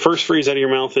the first phrase out of your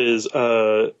mouth is,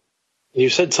 you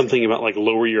said something about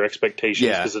lower your expectations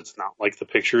because it's not like the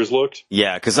pictures looked.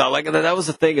 Yeah, because that was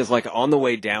the thing is on the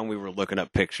way down we were looking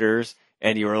up pictures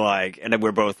and you were like, and then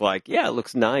we're both like, yeah, it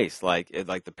looks nice.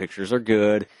 The pictures are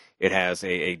good. It has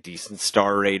a decent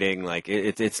star rating.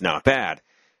 It's not bad.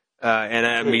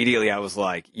 And immediately I was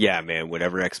like, yeah, man,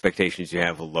 whatever expectations you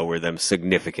have, lower them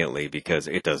significantly because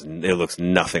it looks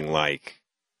nothing like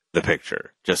the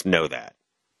picture. Just know that.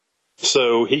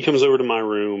 So he comes over to my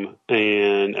room,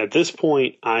 and at this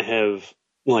point, I have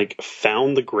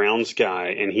found the grounds guy,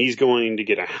 and he's going to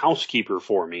get a housekeeper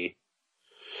for me.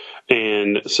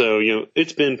 And so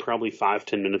it's been probably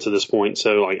 5-10 minutes at this point.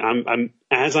 So I'm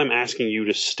asking you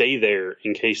to stay there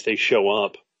in case they show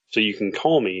up, so you can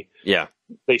call me. Yeah.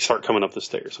 They start coming up the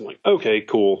stairs. I'm like, okay,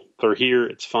 cool. They're here.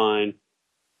 It's fine.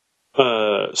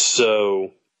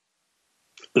 So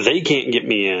they can't get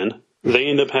me in. They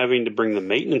end up having to bring the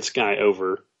maintenance guy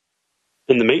over.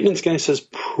 And the maintenance guy says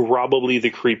probably the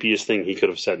creepiest thing he could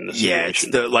have said in this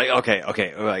situation. Yeah, it's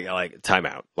okay. Time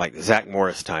out. Zach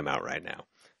Morris time out right now.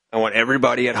 I want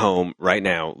everybody at home right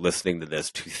now listening to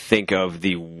this to think of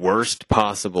the worst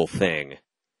possible thing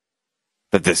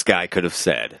that this guy could have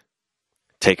said.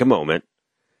 Take a moment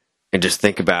and just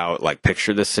think about,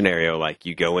 picture this scenario.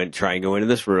 You try and go into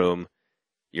this room.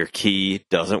 Your key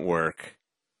doesn't work.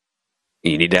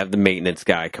 You need to have the maintenance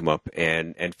guy come up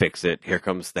and fix it. Here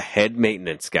comes the head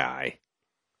maintenance guy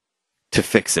to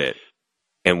fix it.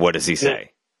 And what does he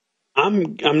say? Now,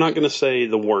 I'm not going to say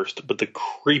the worst, but the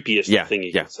creepiest thing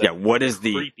he could say. Yeah. What is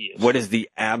the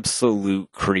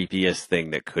absolute creepiest thing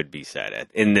that could be said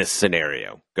in this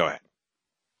scenario? Go ahead.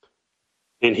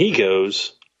 And he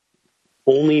goes,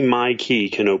 only my key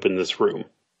can open this room.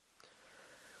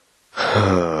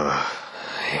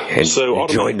 And so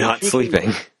enjoy not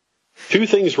sleeping. Two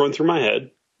things run through my head.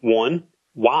 One,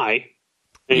 why?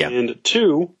 And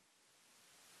two,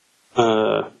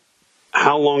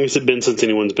 how long has it been since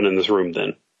anyone's been in this room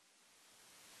then?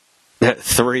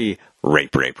 3,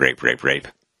 rape.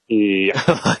 Yeah.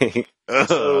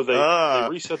 So they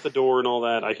reset the door and all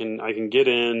that. I can get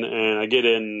in, and I get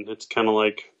in. It's kind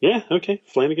of yeah, okay.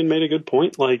 Flanagan made a good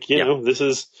point. This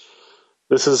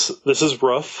is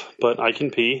rough, but I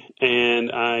can pee. And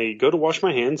I go to wash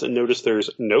my hands and notice there's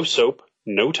no soap,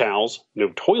 no towels, no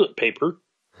toilet paper.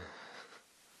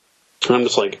 And I'm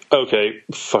just okay,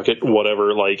 fuck it,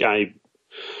 whatever.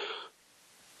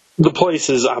 The place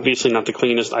is obviously not the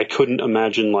cleanest. I couldn't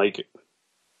imagine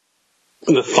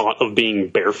the thought of being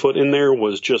barefoot in there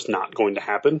was just not going to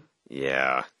happen.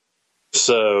 Yeah.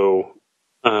 So,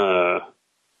 So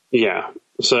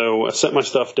I set my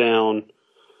stuff down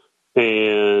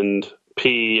and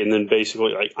pee, and then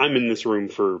basically, I'm in this room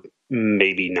for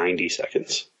maybe 90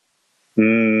 seconds.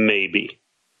 Maybe.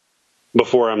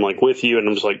 Before I'm with you, and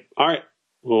I'm just all right,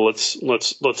 well, let's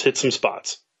hit some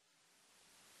spots.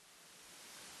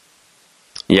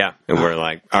 Yeah, and we're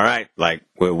all right,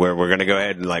 we're going to go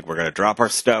ahead and we're going to drop our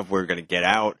stuff. We're going to get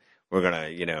out. We're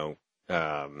going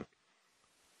to,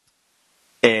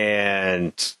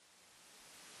 and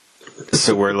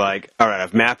so we're all right,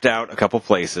 I've mapped out a couple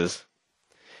places.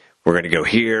 We're going to go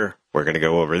here. We're going to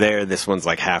go over there. This one's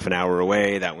half an hour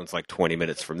away. That one's 20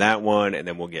 minutes from that one. And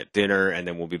then we'll get dinner and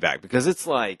then we'll be back because it's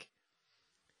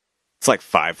It's like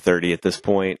 5:30 at this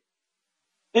point.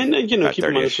 And, keep in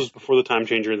mind, this was before the time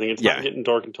change or anything. It's not getting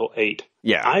dark until 8.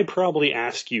 Yeah. I probably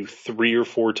ask you 3 or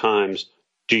 4 times,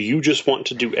 do you just want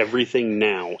to do everything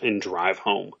now and drive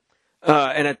home?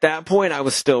 And at that point, I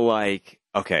was still like,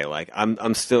 okay, like,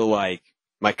 I'm still like,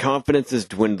 my confidence is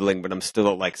dwindling, but I'm still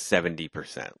at like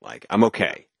 70%. Like, I'm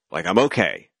okay. Like, I'm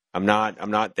okay. I'm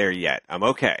not there yet. I'm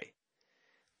okay.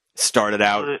 Started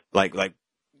out, like,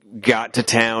 got to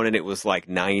town and it was like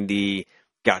 90.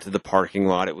 Got to the parking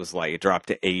lot, it was like, it dropped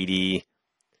to 80.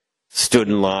 Stood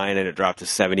in line and it dropped to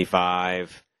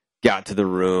 75. Got to the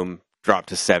room, dropped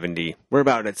to 70. We're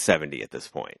about at 70 at this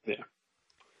point. Yeah.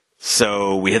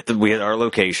 So we hit our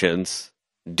locations,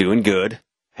 doing good,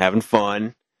 having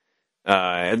fun.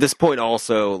 At this point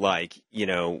also, like,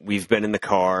 we've been in the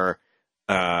car,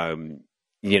 you've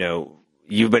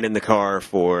been in the car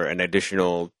for an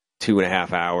additional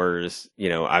 2.5 hours.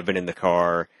 I've been in the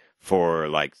car for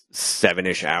like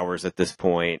 7-ish hours at this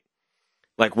point.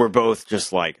 Like, we're both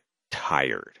just like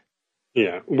tired.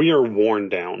 Yeah, we are worn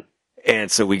down. And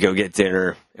so we go get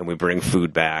dinner and we bring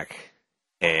food back.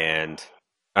 And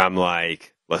I'm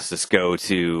like, let's just go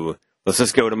to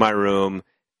my room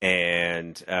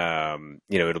and,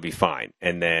 it'll be fine.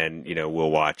 And then, we'll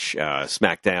watch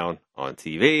SmackDown on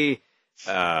TV.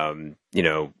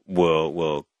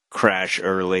 We'll crash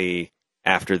early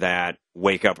after that,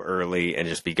 wake up early, and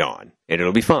just be gone. And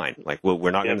it'll be fine. Like, we're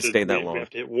not going to stay that long. We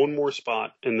have to hit one more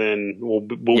spot, and then we'll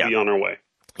be on our way.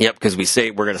 Yep, because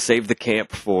we're going to save the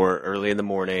camp for early in the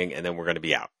morning, and then we're going to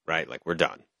be out, right? Like, we're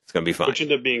done. It's going to be fine. Which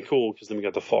ended up being cool, because then we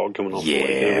got the fog coming off.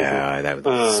 Yeah, that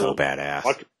was so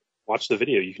badass. Watch the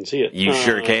video. You can see it. You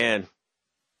sure can.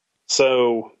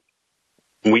 So,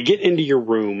 we get into your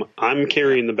room. I'm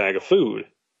carrying the bag of food,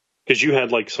 because you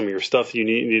had, like, some of your stuff you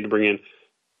needed to bring in.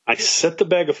 I set the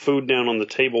bag of food down on the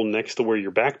table next to where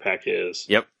your backpack is.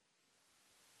 Yep.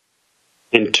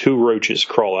 And 2 roaches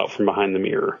crawl out from behind the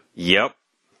mirror. Yep.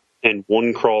 And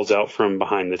 1 crawls out from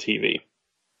behind the TV.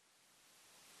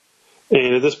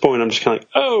 And at this point, I'm just kind of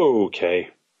like, oh, okay.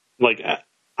 Like,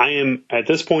 at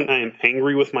this point, I am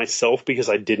angry with myself because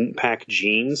I didn't pack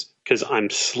jeans because I'm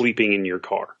sleeping in your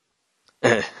car.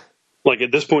 Like,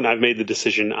 at this point, I've made the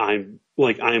decision. I'm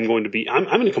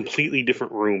in a completely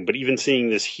different room, but even seeing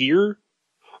this here,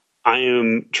 I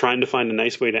am trying to find a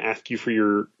nice way to ask you for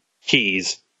your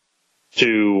keys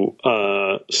to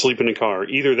sleep in a car.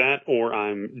 Either that, or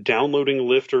I'm downloading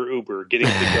Lyft or Uber, getting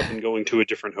picked up and going to a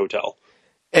different hotel.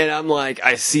 And I'm like,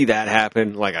 I see that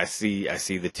happen. Like, I see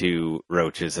the 2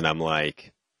 roaches, and I'm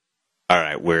like, all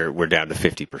right, we're down to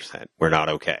 50%. We're not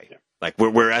okay. Yeah. Like,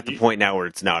 we're at the point now where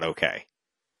it's not okay.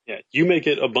 Yeah, you make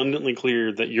it abundantly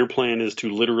clear that your plan is to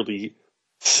literally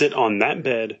sit on that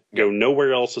bed, go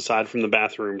nowhere else aside from the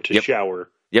bathroom to shower.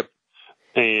 Yep.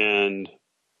 And,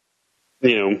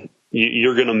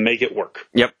 you're going to make it work.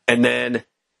 Yep. And then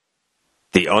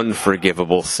the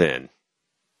unforgivable sin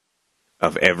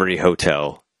of every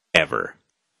hotel ever.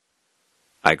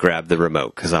 I grabbed the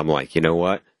remote because I'm like, you know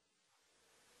what?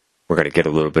 We're going to get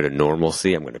a little bit of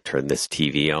normalcy. I'm going to turn this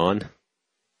TV on.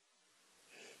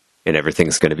 And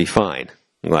everything's going to be fine.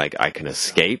 Like, I can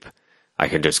escape. I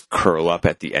can just curl up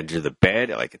at the edge of the bed.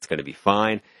 Like, it's going to be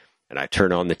fine. And I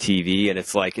turn on the TV, and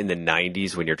it's like in the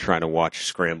 90s when you're trying to watch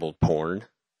scrambled porn.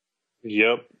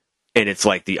 Yep. And it's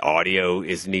like the audio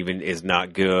is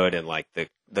not good, and like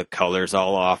the color's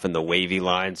all off, and the wavy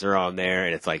lines are on there,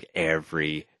 and it's like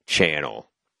every channel.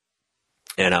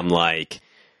 And I'm like,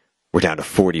 we're down to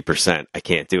 40%. I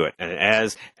can't do it. And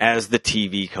as the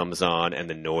TV comes on and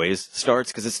the noise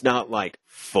starts, because it's not like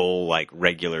full like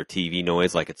regular TV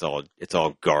noise, like it's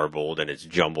all garbled and it's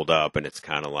jumbled up, and it's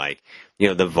kind of like,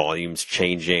 the volume's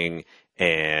changing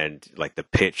and like the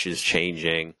pitch is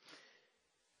changing.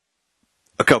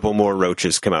 A couple more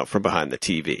roaches come out from behind the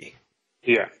TV.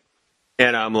 Yeah.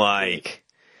 And I'm like,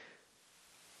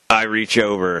 I reach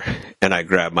over and I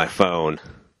grab my phone,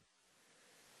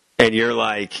 and you're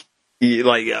like,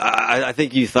 I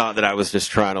think you thought that I was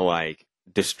just trying to like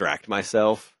distract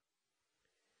myself,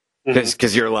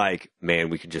 because you're like, man,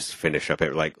 we could just finish up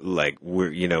it. Like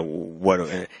we're, what?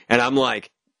 And I'm like,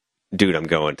 dude, I'm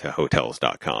going to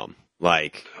Hotels.com.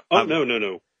 Like,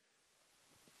 no.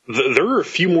 There are a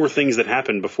few more things that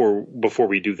happen before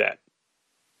we do that.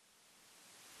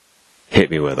 Hit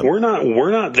me with them. We're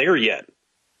not there yet.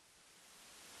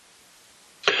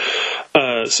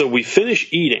 So we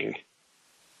finish eating,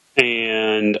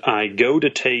 and I go to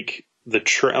take the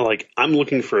I'm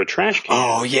looking for a trash can.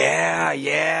 Oh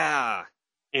yeah.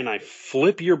 And I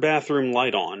flip your bathroom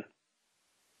light on,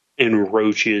 and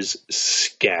roaches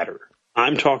scatter.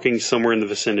 I'm talking somewhere in the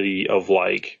vicinity of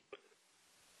like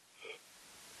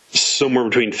somewhere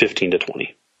between 15 to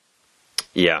 20.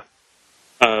 Yeah.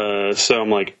 So I'm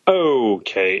like,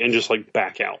 okay, and just like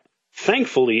back out.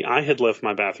 Thankfully, I had left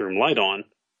my bathroom light on.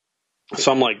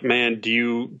 So I'm like, man, do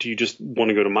you just want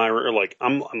to go to my room? Or like,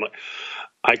 I'm like,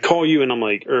 I call you and I'm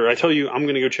like, or I tell you, I'm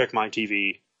going to go check my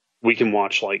TV. We can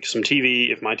watch like some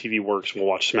TV. If my TV works, we'll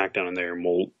watch SmackDown in there and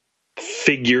we'll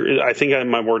figure, I think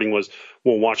my wording was,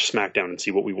 we'll watch SmackDown and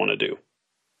see what we want to do.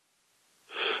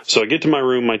 So I get to my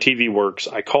room, my TV works,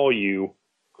 I call you,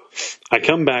 I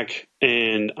come back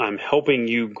and I'm helping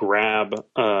you grab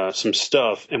some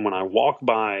stuff. And when I walk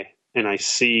by and I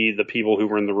see the people who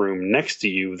were in the room next to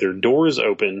you, their door is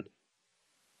open.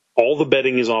 All the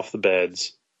bedding is off the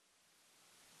beds.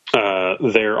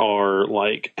 There are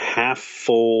like half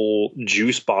full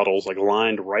juice bottles like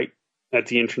lined right at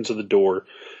the entrance of the door.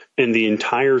 And the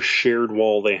entire shared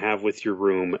wall they have with your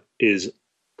room is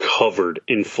covered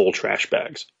in full trash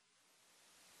bags.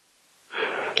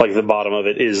 Like the bottom of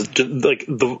it is just like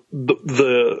the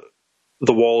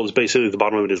wall is basically, the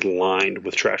bottom of it is lined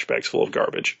with trash bags full of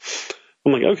garbage.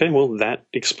 I'm like, okay, well that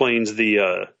explains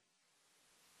the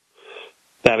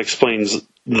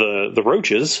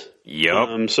roaches.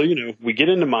 Yep. So we get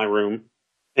into my room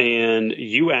and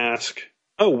you ask,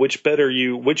 oh, which bed do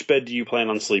you plan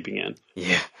on sleeping in?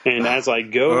 Yeah. And as I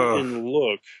go and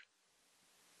look,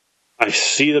 I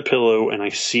see the pillow and I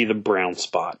see the brown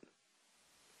spot.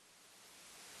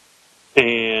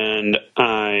 And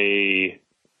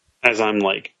as I'm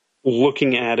like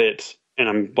looking at it and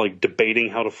I'm like debating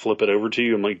how to flip it over to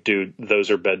you, I'm like, dude, those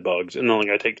are bed bugs. And then like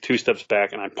I take 2 steps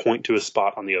back and I point to a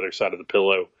spot on the other side of the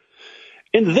pillow.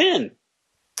 And then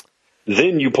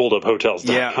you pulled up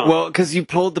Hotels.com. Yeah, well, because you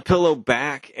pulled the pillow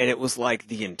back and it was like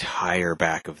the entire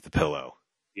back of the pillow.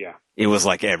 Yeah. It was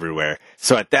like everywhere.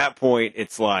 So at that point,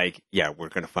 it's like, yeah, we're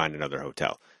going to find another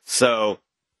hotel. So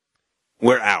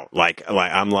we're out. Like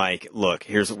I'm like, look,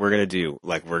 here's what we're going to do.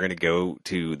 Like, we're going to go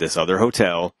to this other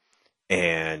hotel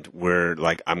and we're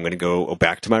like, I'm going to go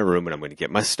back to my room and I'm going to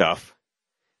get my stuff.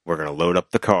 We're going to load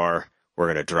up the car. We're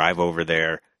going to drive over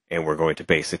there and we're going to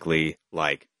basically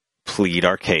like plead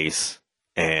our case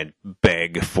and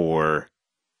beg for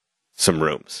some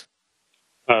rooms.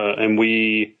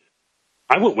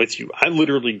 I went with you. I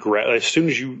literally grabbed, as soon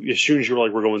as you were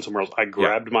like, we're going somewhere else, I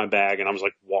grabbed my bag and I was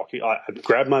like walking. I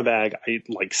grabbed my bag. I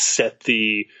like set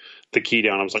the key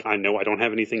down. I was like, I know I don't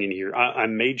have anything in here. I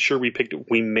made sure we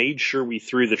made sure we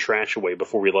threw the trash away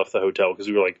before we left the hotel because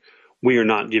we were like, we are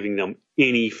not giving them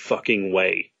any fucking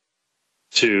way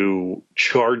to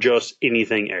charge us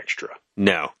anything extra.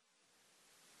 No.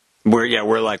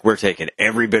 We're taking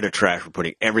every bit of trash. We're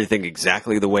putting everything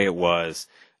exactly the way it was.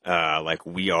 Like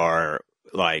we are,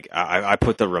 like I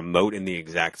put the remote in the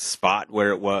exact spot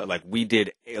where it was. Like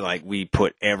we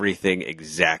put everything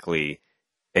exactly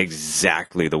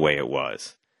the way it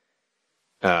was.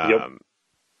 Yep.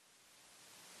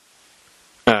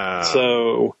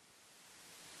 So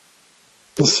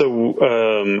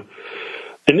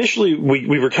initially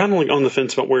we were kind of like on the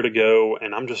fence about where to go,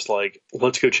 and I'm just like,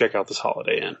 let's go check out this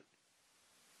Holiday Inn.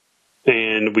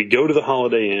 And we go to the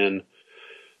Holiday Inn.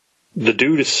 The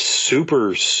dude is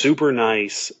super, super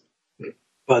nice,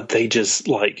 but they just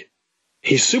like,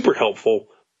 he's super helpful,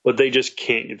 but they just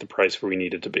can't get the price where we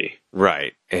need it to be.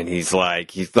 Right. And he's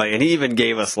like, and he even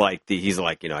gave us like he's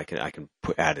like, I can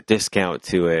add a discount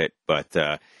to it, but,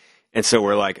 and so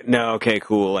we're like, no, okay,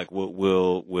 cool. Like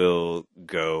we'll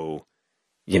go,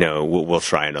 we'll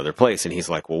try another place. And he's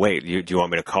like, well, wait, do you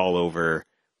want me to call over?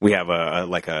 We have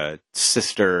a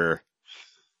sister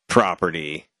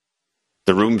property.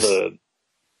 The rooms, the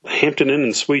Hampton Inn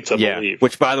and Suites, I believe.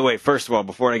 Which, by the way, first of all,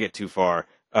 before I get too far,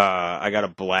 I got to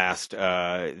blast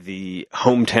the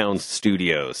Hometown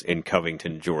Studios in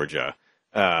Covington, Georgia.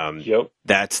 Yep.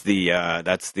 That's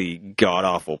the god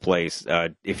awful place.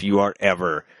 If you are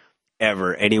ever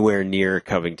anywhere near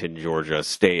Covington, Georgia,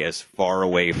 stay as far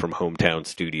away from Hometown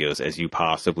Studios as you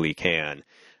possibly can.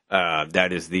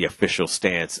 That is the official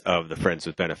stance of the Friends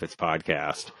with Benefits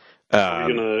podcast. Are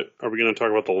we gonna talk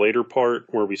about the later part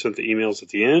where we sent the emails at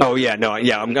the end? Oh yeah, no,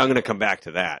 yeah, I'm gonna come back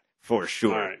to that for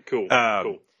sure. All right, cool.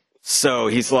 Cool. So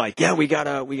he's like, yeah, we got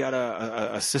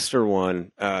a sister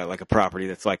one, like a property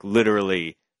that's like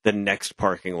literally the next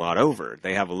parking lot over.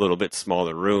 They have a little bit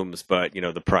smaller rooms, but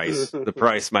the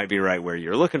price might be right where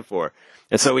you're looking for.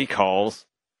 And so he calls.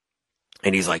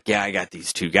 And he's like, yeah, I got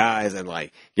these 2 guys. And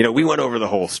like, we went over the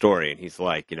whole story. And he's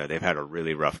like, they've had a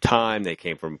really rough time. They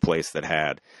came from a place that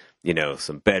had,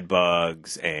 some bed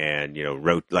bugs and,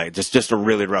 just a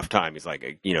really rough time. He's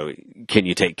like, can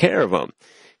you take care of them?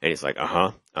 And he's like,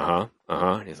 And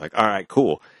he's like, all right,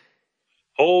 cool.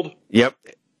 Hold. Yep.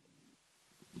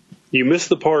 You missed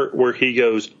the part where he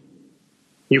goes,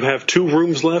 "You have 2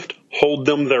 rooms left. Hold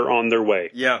them. They're on their way."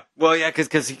 Yeah. Well, yeah,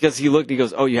 because he looked. He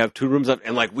goes, "Oh, you have 2 rooms left,"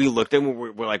 and like we looked at him.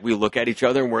 We're like, we look at each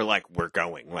other, and we're like, we're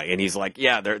going. Like, and he's like,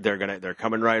 "Yeah, they're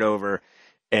coming right over,"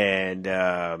 and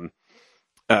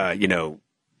you know,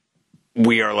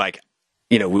 we are like,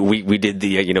 you know, we did the,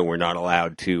 you know, we're not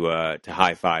allowed to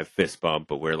high five, fist bump,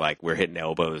 but we're hitting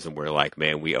elbows, and we're like,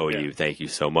 man, we owe you. Thank you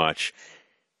so much.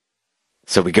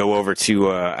 So we go over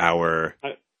to our.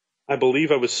 I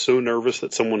believe I was so nervous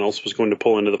that someone else was going to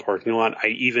pull into the parking lot. I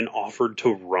even offered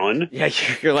to run. Yeah,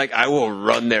 you're like, I will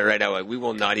run there right now. Like, we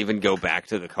will not even go back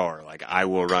to the car. Like, I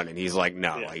will run. And he's like,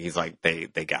 no. Yeah. Like, he's like, they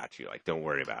got you. Like, don't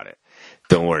worry about it.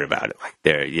 Don't worry about it. Like,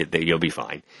 you'll be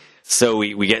fine. So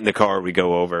we get in the car, we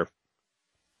go over,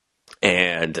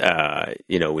 and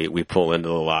you know, we pull into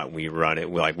the lot and we run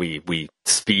it. We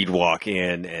speed walk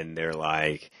in, and they're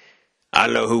like, I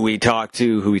don't know who we talked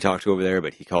to over there,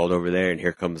 but he called over there, and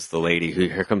here comes the lady.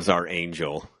 Here comes our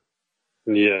angel.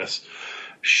 Yes.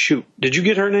 Shoot. Did you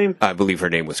get her name? I believe her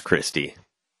name was Christy.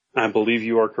 I believe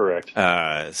you are correct.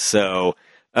 So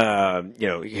you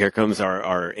know, here comes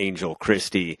our angel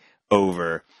Christy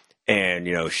over, and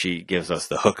you know, she gives us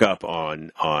the hookup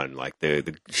on like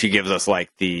she gives us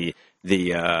like the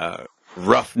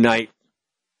rough night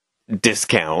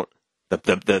discount.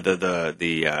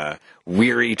 The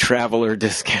weary traveler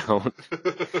discount,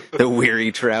 the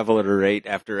weary traveler rate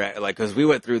after, like, because we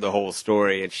went through the whole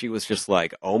story, and she was just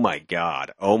like, oh my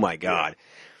god, yeah.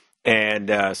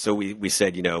 And so we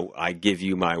said, you know, I give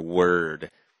you my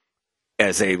word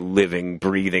as a living,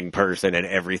 breathing person and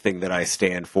everything that I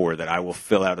stand for, that I will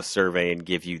fill out a survey and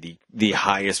give you the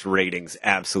highest ratings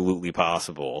absolutely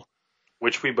possible.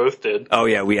 Which we both did. Oh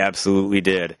yeah, we absolutely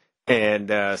did.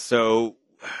 And so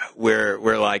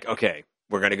we're like, okay,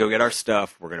 we're going to go get our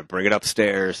stuff. We're going to bring it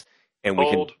upstairs, and we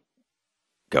can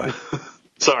go ahead.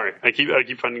 Sorry, I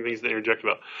keep finding things to interject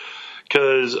about,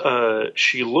 because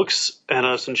she looks at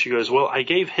us and she goes, "Well, I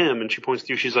gave him," and she points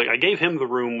to you. She's like, "I gave him the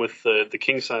room with the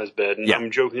king size bed," and I'm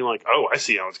joking like, "Oh, I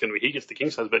see how it's going to be. He gets the king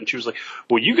size bed," and she was like,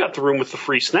 "Well, you got the room with the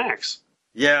free snacks."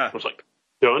 Yeah, I was like,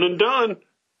 done and done.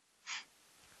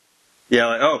 Yeah,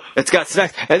 like, oh, it's got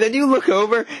snacks. And then you look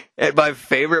over at my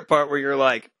favorite part where you're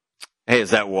like, hey, is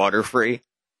that water free?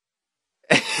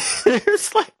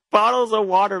 There's like bottles of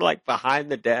water like behind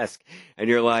the desk. And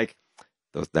you're like,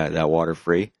 that water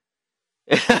free?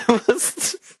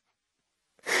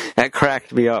 That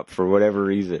cracked me up for whatever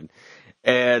reason.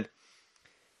 And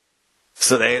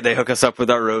so they hook us up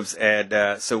with our robes,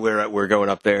 and so we're going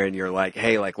up there, and you're like,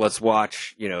 hey, like, let's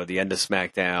watch, you know, the end of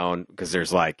SmackDown, because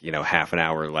there's like, you know, half an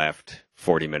hour left,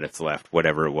 40 minutes left,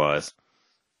 whatever it was.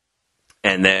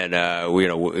 And then you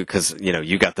know, because, you know,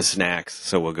 you got the snacks,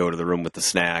 so we'll go to the room with the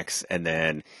snacks, and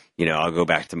then, you know, I'll go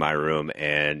back to my room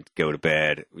and go to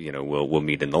bed. You know, we'll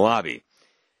meet in the lobby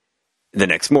the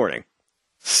next morning.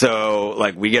 So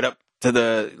like we get up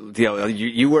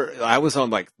to I was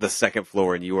on like the 2nd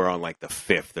floor, and you were on like the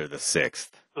 5th or the 6th.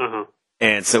 Uh-huh.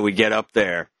 And so we get up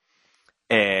there,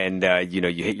 and you know,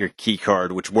 you hit your key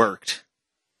card, which worked.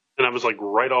 And I was like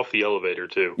right off the elevator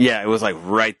too. Yeah, it was like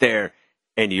right there.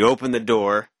 And you open the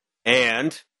door,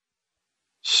 and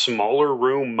smaller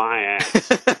room, my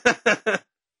ass.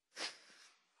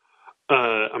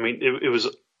 I mean, it was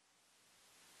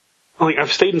like,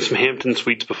 I've stayed in some Hampton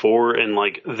suites before, and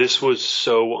like, this was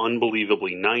so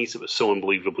unbelievably nice. It was so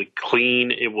unbelievably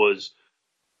clean. It was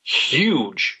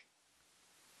huge.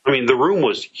 I mean, the room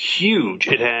was huge.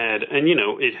 It had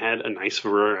a nice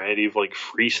variety of like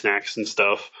free snacks and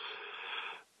stuff.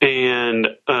 And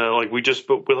like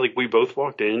we both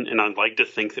walked in, and I'd like to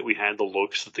think that we had the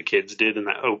looks that the kids did in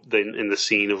the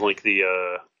scene of like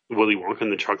the Willy Wonka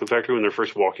and the Chocolate Factory when they're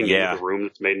first walking into the room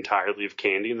that's made entirely of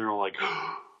candy, and they're all like.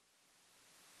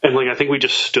 And like, I think we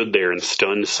just stood there in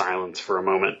stunned silence for a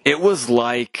moment. It was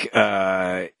like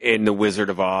in The Wizard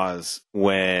of Oz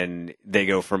when they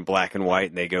go from black and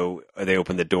white, and they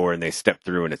open the door and they step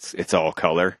through, and it's all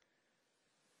color.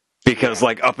 Because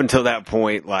like up until that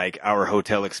point, like our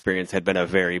hotel experience had been a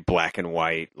very black and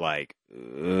white, like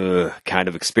kind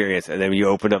of experience, and then you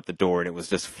opened up the door and it was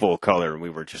just full color, and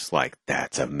we were just like,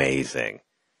 "That's amazing."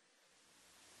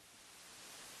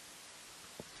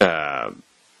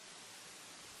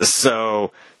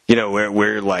 So, you know,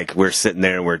 we're sitting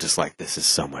there, and we're just like, this is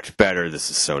so much better.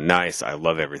 This is so nice. I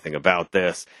love everything about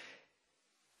this.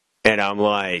 And I'm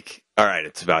like, all right,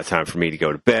 it's about time for me to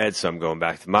go to bed. So I'm going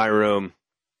back to my room.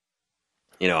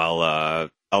 You know,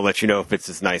 I'll let you know if it's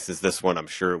as nice as this one. I'm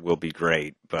sure it will be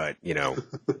great, but you know,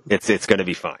 it's going to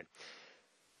be fine.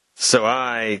 So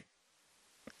I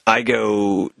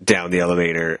go down the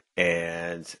elevator,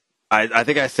 and I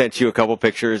think I sent you a couple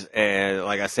pictures, and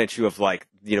like I sent you of like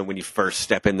when you first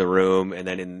step in the room, and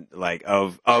then in like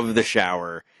of the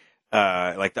shower,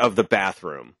 like of the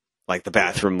bathroom, like the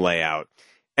bathroom layout,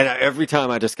 and every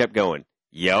time I just kept going,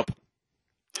 yup,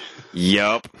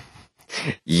 yup,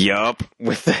 yup,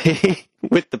 with the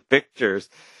with the pictures,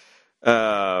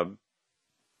 and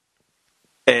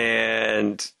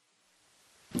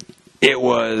it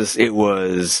was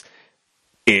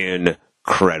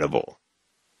incredible.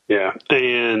 Yeah,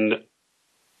 and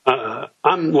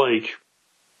I'm like,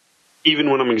 even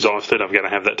when I'm exhausted, I've got to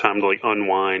have that time to like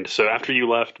unwind. So after you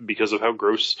left, because of how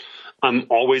gross, I'm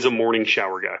always a morning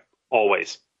shower guy.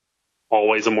 Always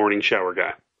a morning shower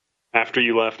guy. After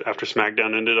you left, after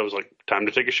SmackDown ended, I was like, time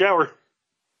to take a shower.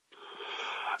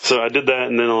 So I did that,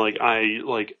 and then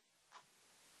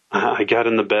I got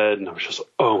in the bed, and I was just like,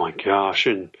 oh my gosh,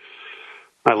 and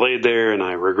I laid there, and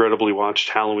I regrettably watched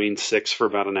Halloween 6 for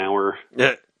about an hour.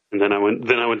 Yeah. And then I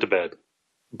went to bed.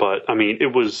 But I mean,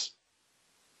 it was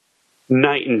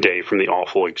night and day from the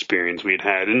awful experience we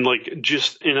had. And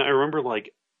and I remember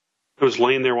like I was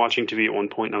laying there watching TV at one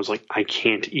point, and I was like, I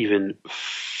can't even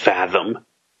fathom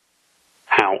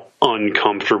how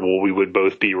uncomfortable we would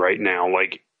both be right now,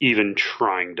 like even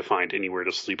trying to find anywhere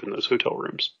to sleep in those hotel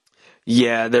rooms.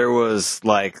 Yeah, there was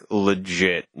like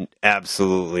legit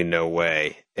absolutely no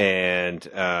way. And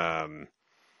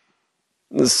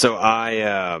so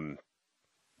I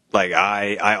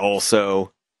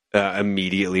also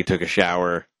immediately took a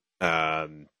shower,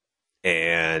 and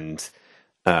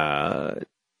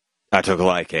I took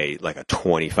like a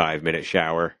 25-minute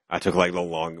shower. I took like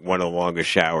one of the longest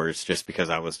showers just because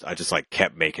I just like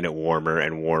kept making it warmer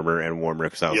and warmer and warmer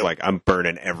because I was like, I'm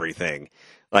burning everything,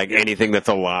 like anything that's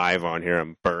alive on here,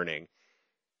 I'm burning.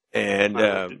 And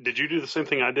did you do the same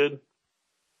thing I did?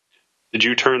 Did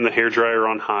you turn the hairdryer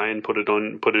on high and put it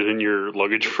in your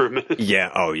luggage for a minute? Yeah.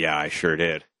 Oh, yeah. I sure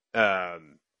did.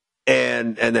 And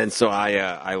then so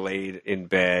I laid in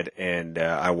bed and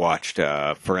I watched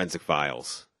Forensic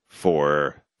Files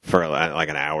for like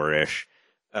an hour-ish.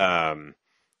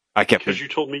 I kept because you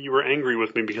told me you were angry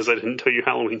with me because I didn't tell you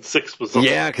Halloween 6 was on.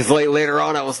 Yeah, because later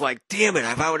on I was like, damn it!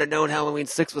 If I would have known Halloween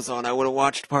 6 was on, I would have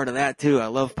watched part of that too. I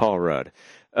love Paul Rudd.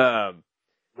 Not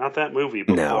that movie,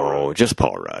 but no, Paul Rudd. Just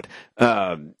Paul Rudd.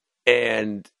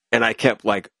 And I kept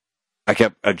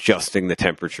adjusting the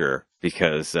temperature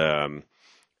because I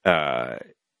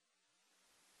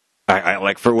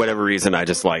like for whatever reason I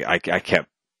just like I kept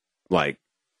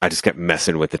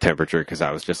messing with the temperature because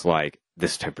I was just like,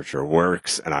 this temperature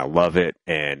works and I love it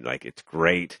and like it's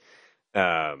great.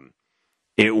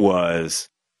 It was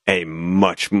a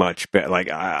much better. Like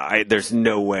there's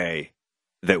no way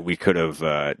that we could have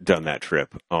done that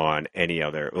trip on any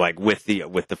other, like with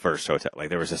the first hotel. Like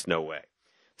there was just no way.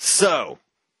 So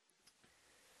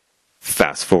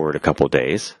fast forward a couple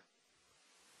days,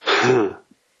 and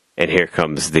here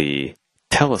comes the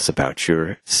tell us about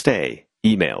your stay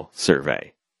email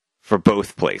survey for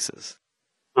both places.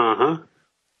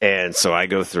 And so I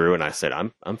go through and I said,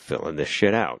 I'm filling this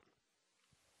shit out.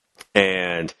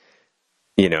 And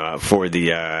for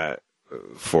the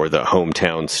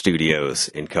hometown studios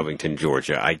in Covington,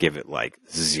 Georgia, I give it like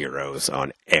zeros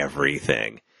on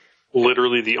everything.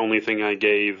 Literally the only thing I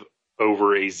gave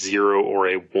over a 0 or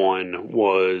a 1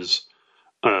 was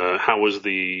how was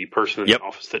the person in the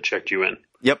office that checked you in?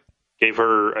 Yep. Gave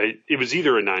her it was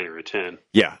either a 9 or a 10.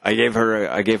 Yeah, I gave her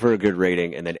a good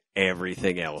rating, and then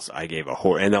everything else I gave a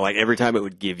horror. And then like every time it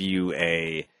would give you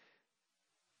a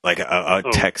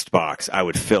text box, I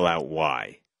would fill out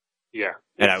why. Yeah.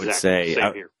 And I would say,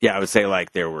 I would say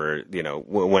like there were,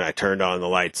 when I turned on the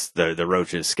lights, the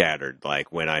roaches scattered.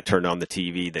 Like when I turned on the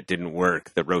TV that didn't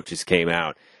work, the roaches came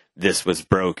out. This was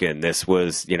broken. This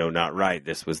was, not right.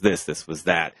 This was this. This was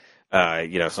that.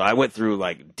 So I went through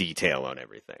like detail on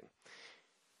everything.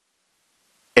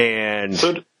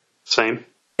 And same.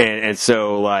 And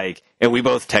so like, and we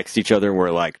both text each other and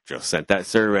we're like, just sent that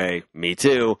survey. Me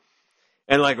too.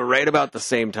 And like right about the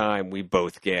same time, we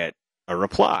both get a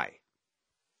reply.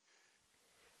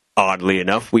 Oddly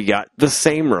enough, we got the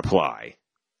same reply.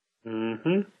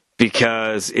 Mm-hmm.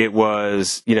 Because it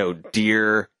was,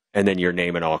 dear, and then your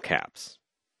name in all caps.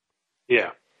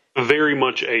 Yeah. Very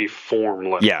much a form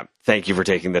letter. Yeah. Thank you for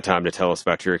taking the time to tell us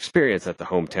about your experience at the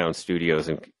Hometown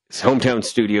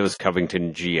Studios,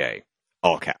 Covington, GA.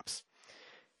 All caps.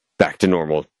 Back to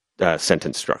normal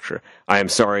sentence structure. I am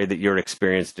sorry that your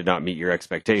experience did not meet your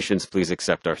expectations. Please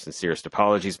accept our sincerest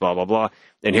apologies, blah, blah, blah.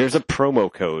 And here's a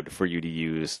promo code for you to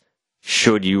use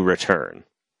should you return.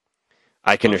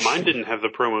 I can. Mine didn't have the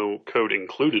promo code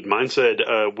included. Mine said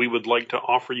we would like to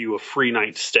offer you a free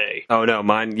night stay. Oh no,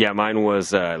 mine. Yeah, mine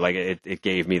was like it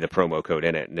gave me the promo code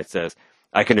in it, and it says,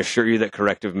 "I can assure you that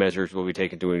corrective measures will be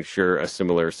taken to ensure a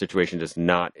similar situation does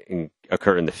not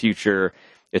occur in the future.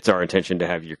 It's our intention to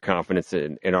have your confidence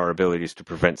in our abilities to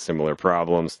prevent similar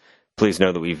problems. Please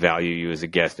know that we value you as a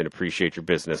guest and appreciate your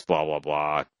business. Blah blah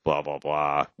blah blah blah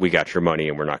blah. We got your money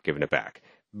and we're not giving it back.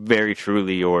 Very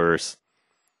truly yours."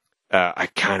 I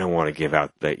kind of want to give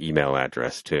out the email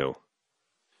address too.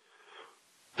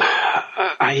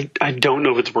 I don't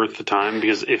know if it's worth the time,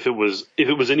 because if it was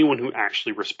anyone who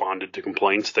actually responded to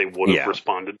complaints, they would have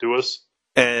responded to us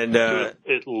and to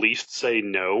at least say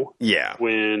no. Yeah.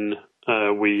 When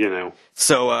we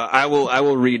So I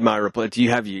will read my reply. Do you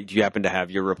happen to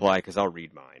have your reply? Because I'll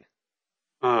read mine.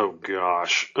 Oh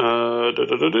gosh. I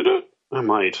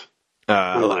might.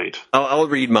 I'll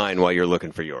read mine while you're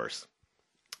looking for yours.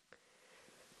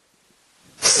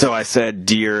 So I said,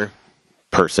 "Dear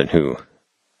person who,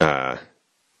 the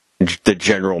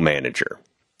general manager,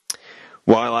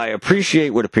 while I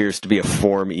appreciate what appears to be a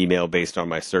form email based on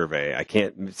my survey, I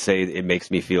can't say it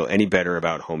makes me feel any better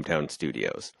about Hometown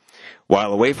Studios.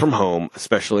 While away from home,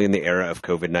 especially in the era of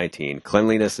COVID-19,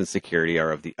 cleanliness and security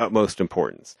are of the utmost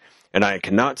importance, and I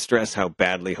cannot stress how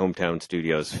badly Hometown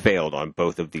Studios failed on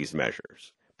both of those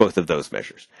measures.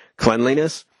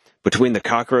 Cleanliness, between the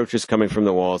cockroaches coming from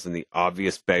the walls and the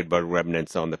obvious bedbug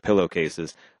remnants on the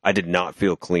pillowcases, I did not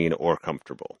feel clean or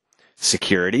comfortable.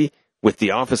 Security, with the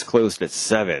office closed at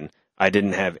 7, I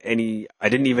didn't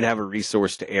even have a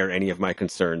resource to air any of my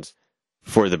concerns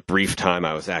for the brief time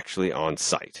I was actually on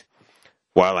site.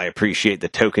 While I appreciate the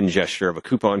token gesture of a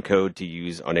coupon code to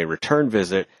use on a return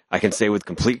visit, I can say with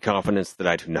complete confidence that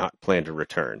I do not plan to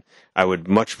return. I would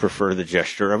much prefer the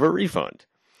gesture of a refund.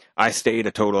 I stayed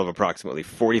a total of approximately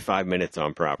 45 minutes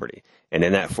on property, and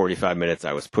in that 45 minutes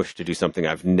I was pushed to do something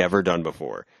I've never done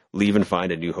before, leave and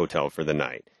find a new hotel for the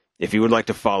night. If you would like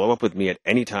to follow up with me at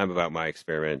any time about my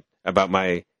experience,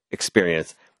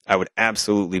 I would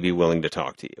absolutely be willing to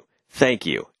talk to you. Thank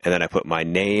you." And then I put my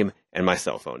name and my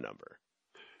cell phone number.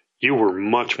 You were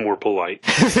much more polite.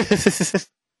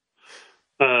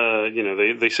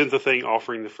 They sent the thing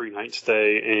offering the free night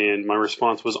stay, and my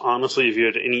response was, honestly, if you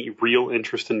had any real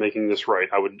interest in making this right,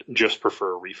 I would just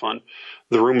prefer a refund.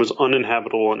 The room was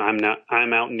uninhabitable, and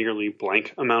I'm out nearly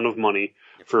blank amount of money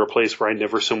for a place where I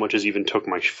never so much as even took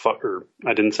my for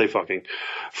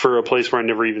a place where I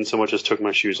never even so much as took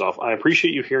my shoes off. I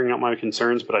appreciate you hearing out my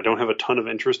concerns, but I don't have a ton of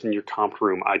interest in your comp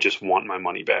room. I just want my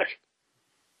money back.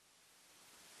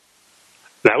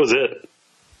 That was it.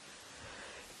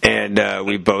 And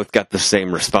we both got the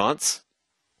same response.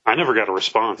 I never got a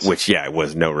response. Which, it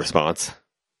was no response,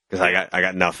 because I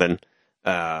got nothing.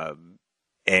 Oh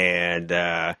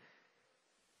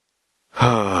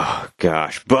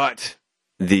gosh! But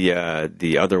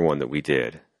the other one that we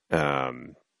did,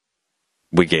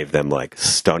 we gave them like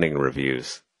stunning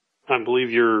reviews. I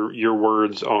believe your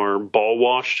words are ball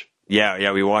washed.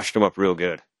 Yeah, we washed them up real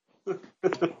good.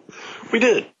 We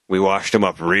did. We washed them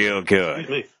up real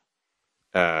good.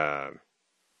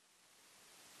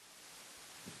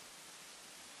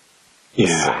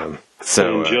 Excuse me.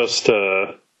 So go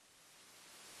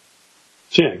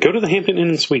to the Hampton Inn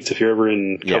and Suites if you're ever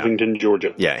in Covington,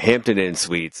 Georgia. Yeah, Hampton Inn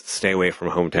Suites. Stay away from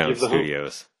Hometown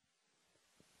Studios.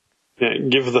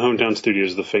 Give the Hometown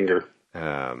Studios the finger.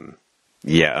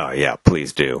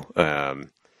 Please do. And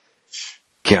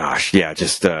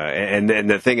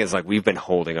the thing is, like, we've been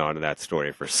holding on to that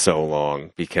story for so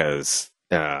long because,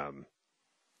 as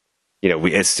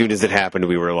soon as it happened,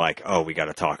 we were like, oh, we got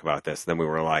to talk about this. Then we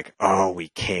were like, oh, we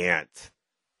can't.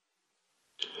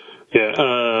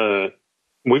 Yeah,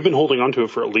 we've been holding on to it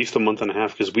for at least a month and a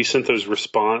half because we sent those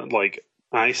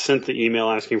I sent the email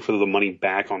asking for the money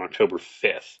back on October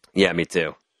 5th. Yeah, me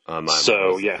too. On my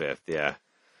 5th, yeah.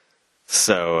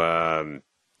 So,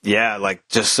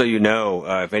 just so you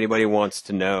know, if anybody wants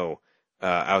to know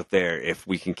out there if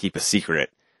we can keep a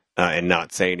secret and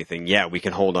not say anything, we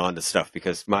can hold on to stuff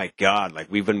because, my God,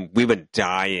 like we've been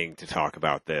dying to talk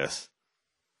about this,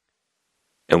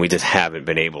 and we just haven't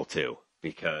been able to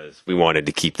because we wanted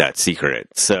to keep that secret.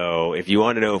 So, if you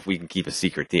want to know if we can keep a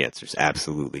secret, the answer is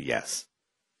absolutely yes.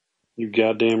 You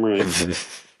goddamn right.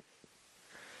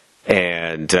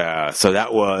 And so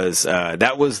that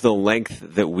was the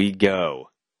length that we go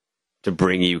to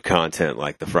bring you content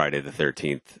like the Friday the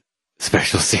 13th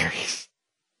special series.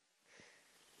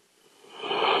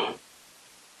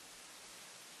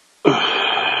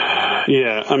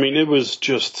 Yeah, I mean, it was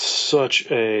just such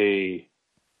a...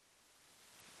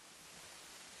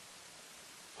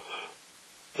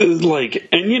 Like,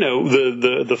 and you know,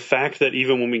 the fact that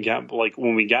even when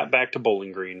we got back to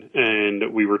Bowling Green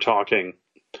and we were talking,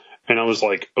 and I was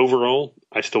like, overall,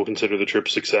 I still consider the trip a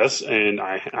success, and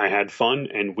I had fun,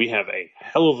 and we have a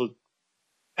hell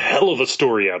of a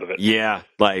story out of it. Yeah,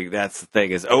 like that's the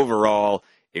thing is overall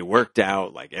it worked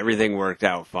out, like everything worked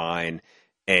out fine,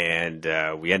 and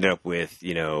we ended up with,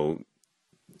 you know,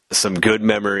 some good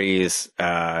memories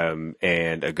and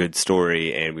a good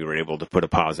story, and we were able to put a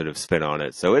positive spin on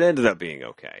it. So it ended up being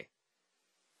okay.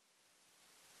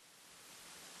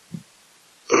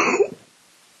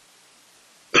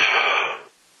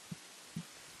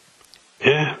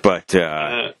 Yeah. But,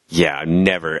 yeah,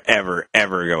 never, ever,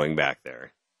 ever going back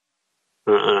there.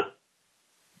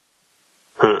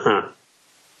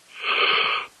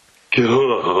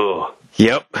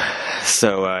 Yep.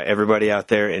 So everybody out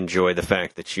there, enjoy the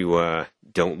fact that you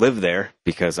don't live there,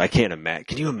 because I can't imagine.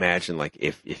 Can you imagine, like,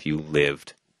 if you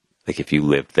lived,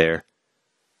 there?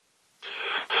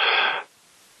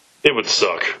 It would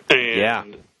suck. And yeah.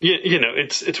 You know,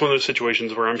 it's one of those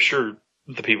situations where I'm sure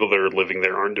the people that are living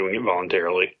there aren't doing it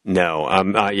voluntarily. No,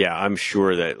 I'm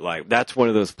sure that, like, that's one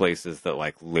of those places that,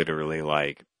 like, literally,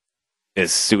 like,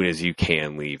 as soon as you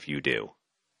can leave, you do.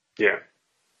 Yeah.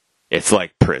 It's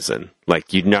like prison.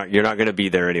 Like, you're not going to be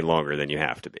there any longer than you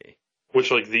have to be.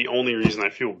 Which, like, the only reason I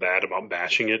feel bad about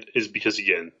bashing it is because,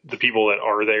 again, the people that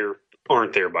are there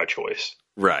aren't there by choice.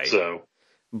 Right. So,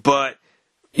 but,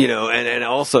 you know, and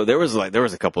also there was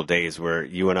a couple of days where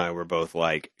you and I were both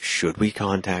like, should we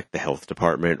contact the health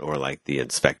department or like the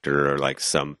inspector or like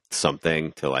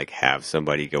something to like have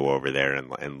somebody go over there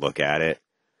and look at it?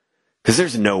 Because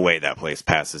there's no way that place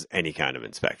passes any kind of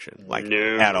inspection, like,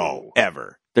 no. At all,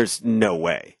 ever. There's no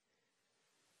way.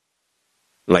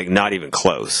 Like, not even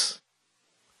close.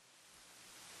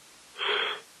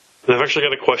 And I've actually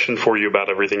got a question for you about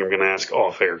everything I'm going to ask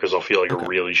off air, because I'll feel like a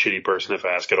really shitty person if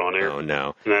I ask it on air. Oh,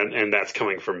 no. And that's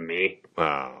coming from me.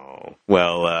 Oh,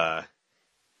 well,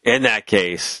 in that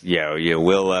case,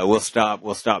 we'll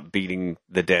stop beating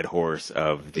the dead horse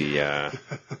of the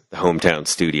hometown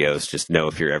studios. Just know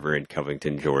if you're ever in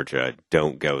Covington, Georgia,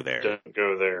 don't go there. Don't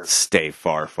go there. Stay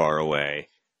far, far away.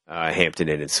 Hampton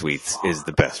Inn and Suites is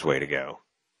the best way to go.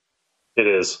 It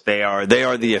is. They are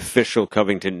the official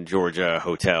Covington, Georgia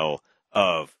hotel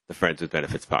of the Friends with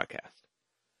Benefits podcast.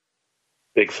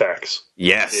 Big facts.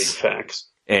 Yes. Big facts.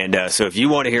 And so if you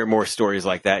want to hear more stories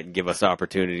like that and give us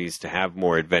opportunities to have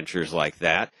more adventures like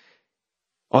that,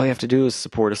 all you have to do is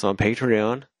support us on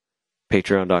Patreon,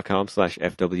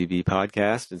 patreon.com/FWB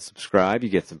podcast, and subscribe. You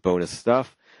get some bonus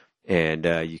stuff, and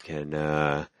you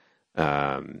can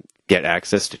get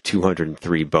access to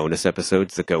 203 bonus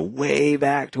episodes that go way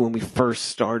back to when we first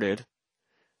started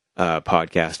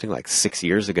podcasting, like 6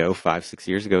 years ago, 5-6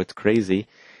 years ago. It's crazy.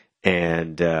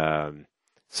 And so,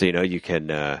 you know, you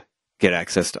can get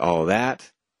access to all of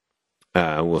that.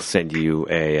 We'll send you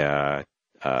a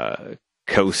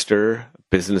coaster,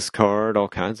 business card, all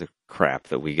kinds of crap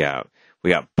that we got. We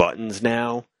got buttons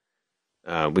now.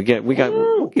 We'll give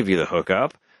you the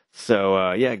hookup.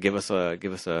 So yeah, give us a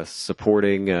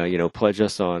supporting, pledge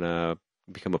us on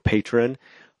become a patron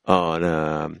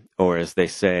on, or as they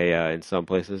say in some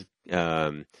places,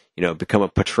 become a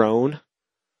patron.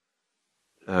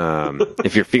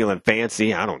 If you're feeling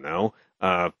fancy, I don't know.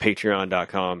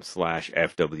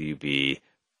 Patreon.com/FWB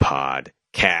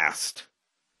podcast.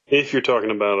 If you're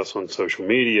talking about us on social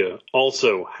media,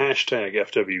 also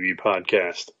 #FWB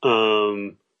podcast.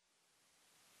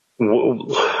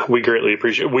 We greatly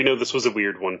appreciate. We know this was a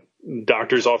weird one,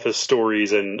 doctor's office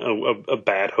stories and a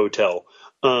bad hotel.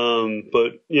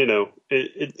 But you know,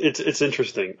 it's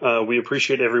interesting. We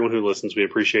appreciate everyone who listens. We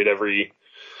appreciate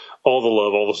all the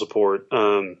love, all the support.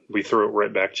 We throw it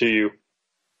right back to you.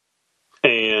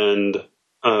 And,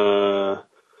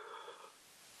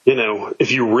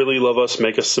 if you really love us,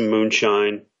 make us some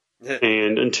moonshine.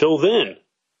 And until then,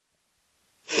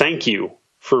 thank you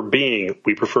for being,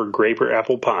 we prefer grape or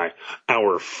apple pie,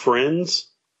 our friends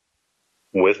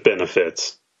with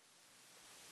benefits.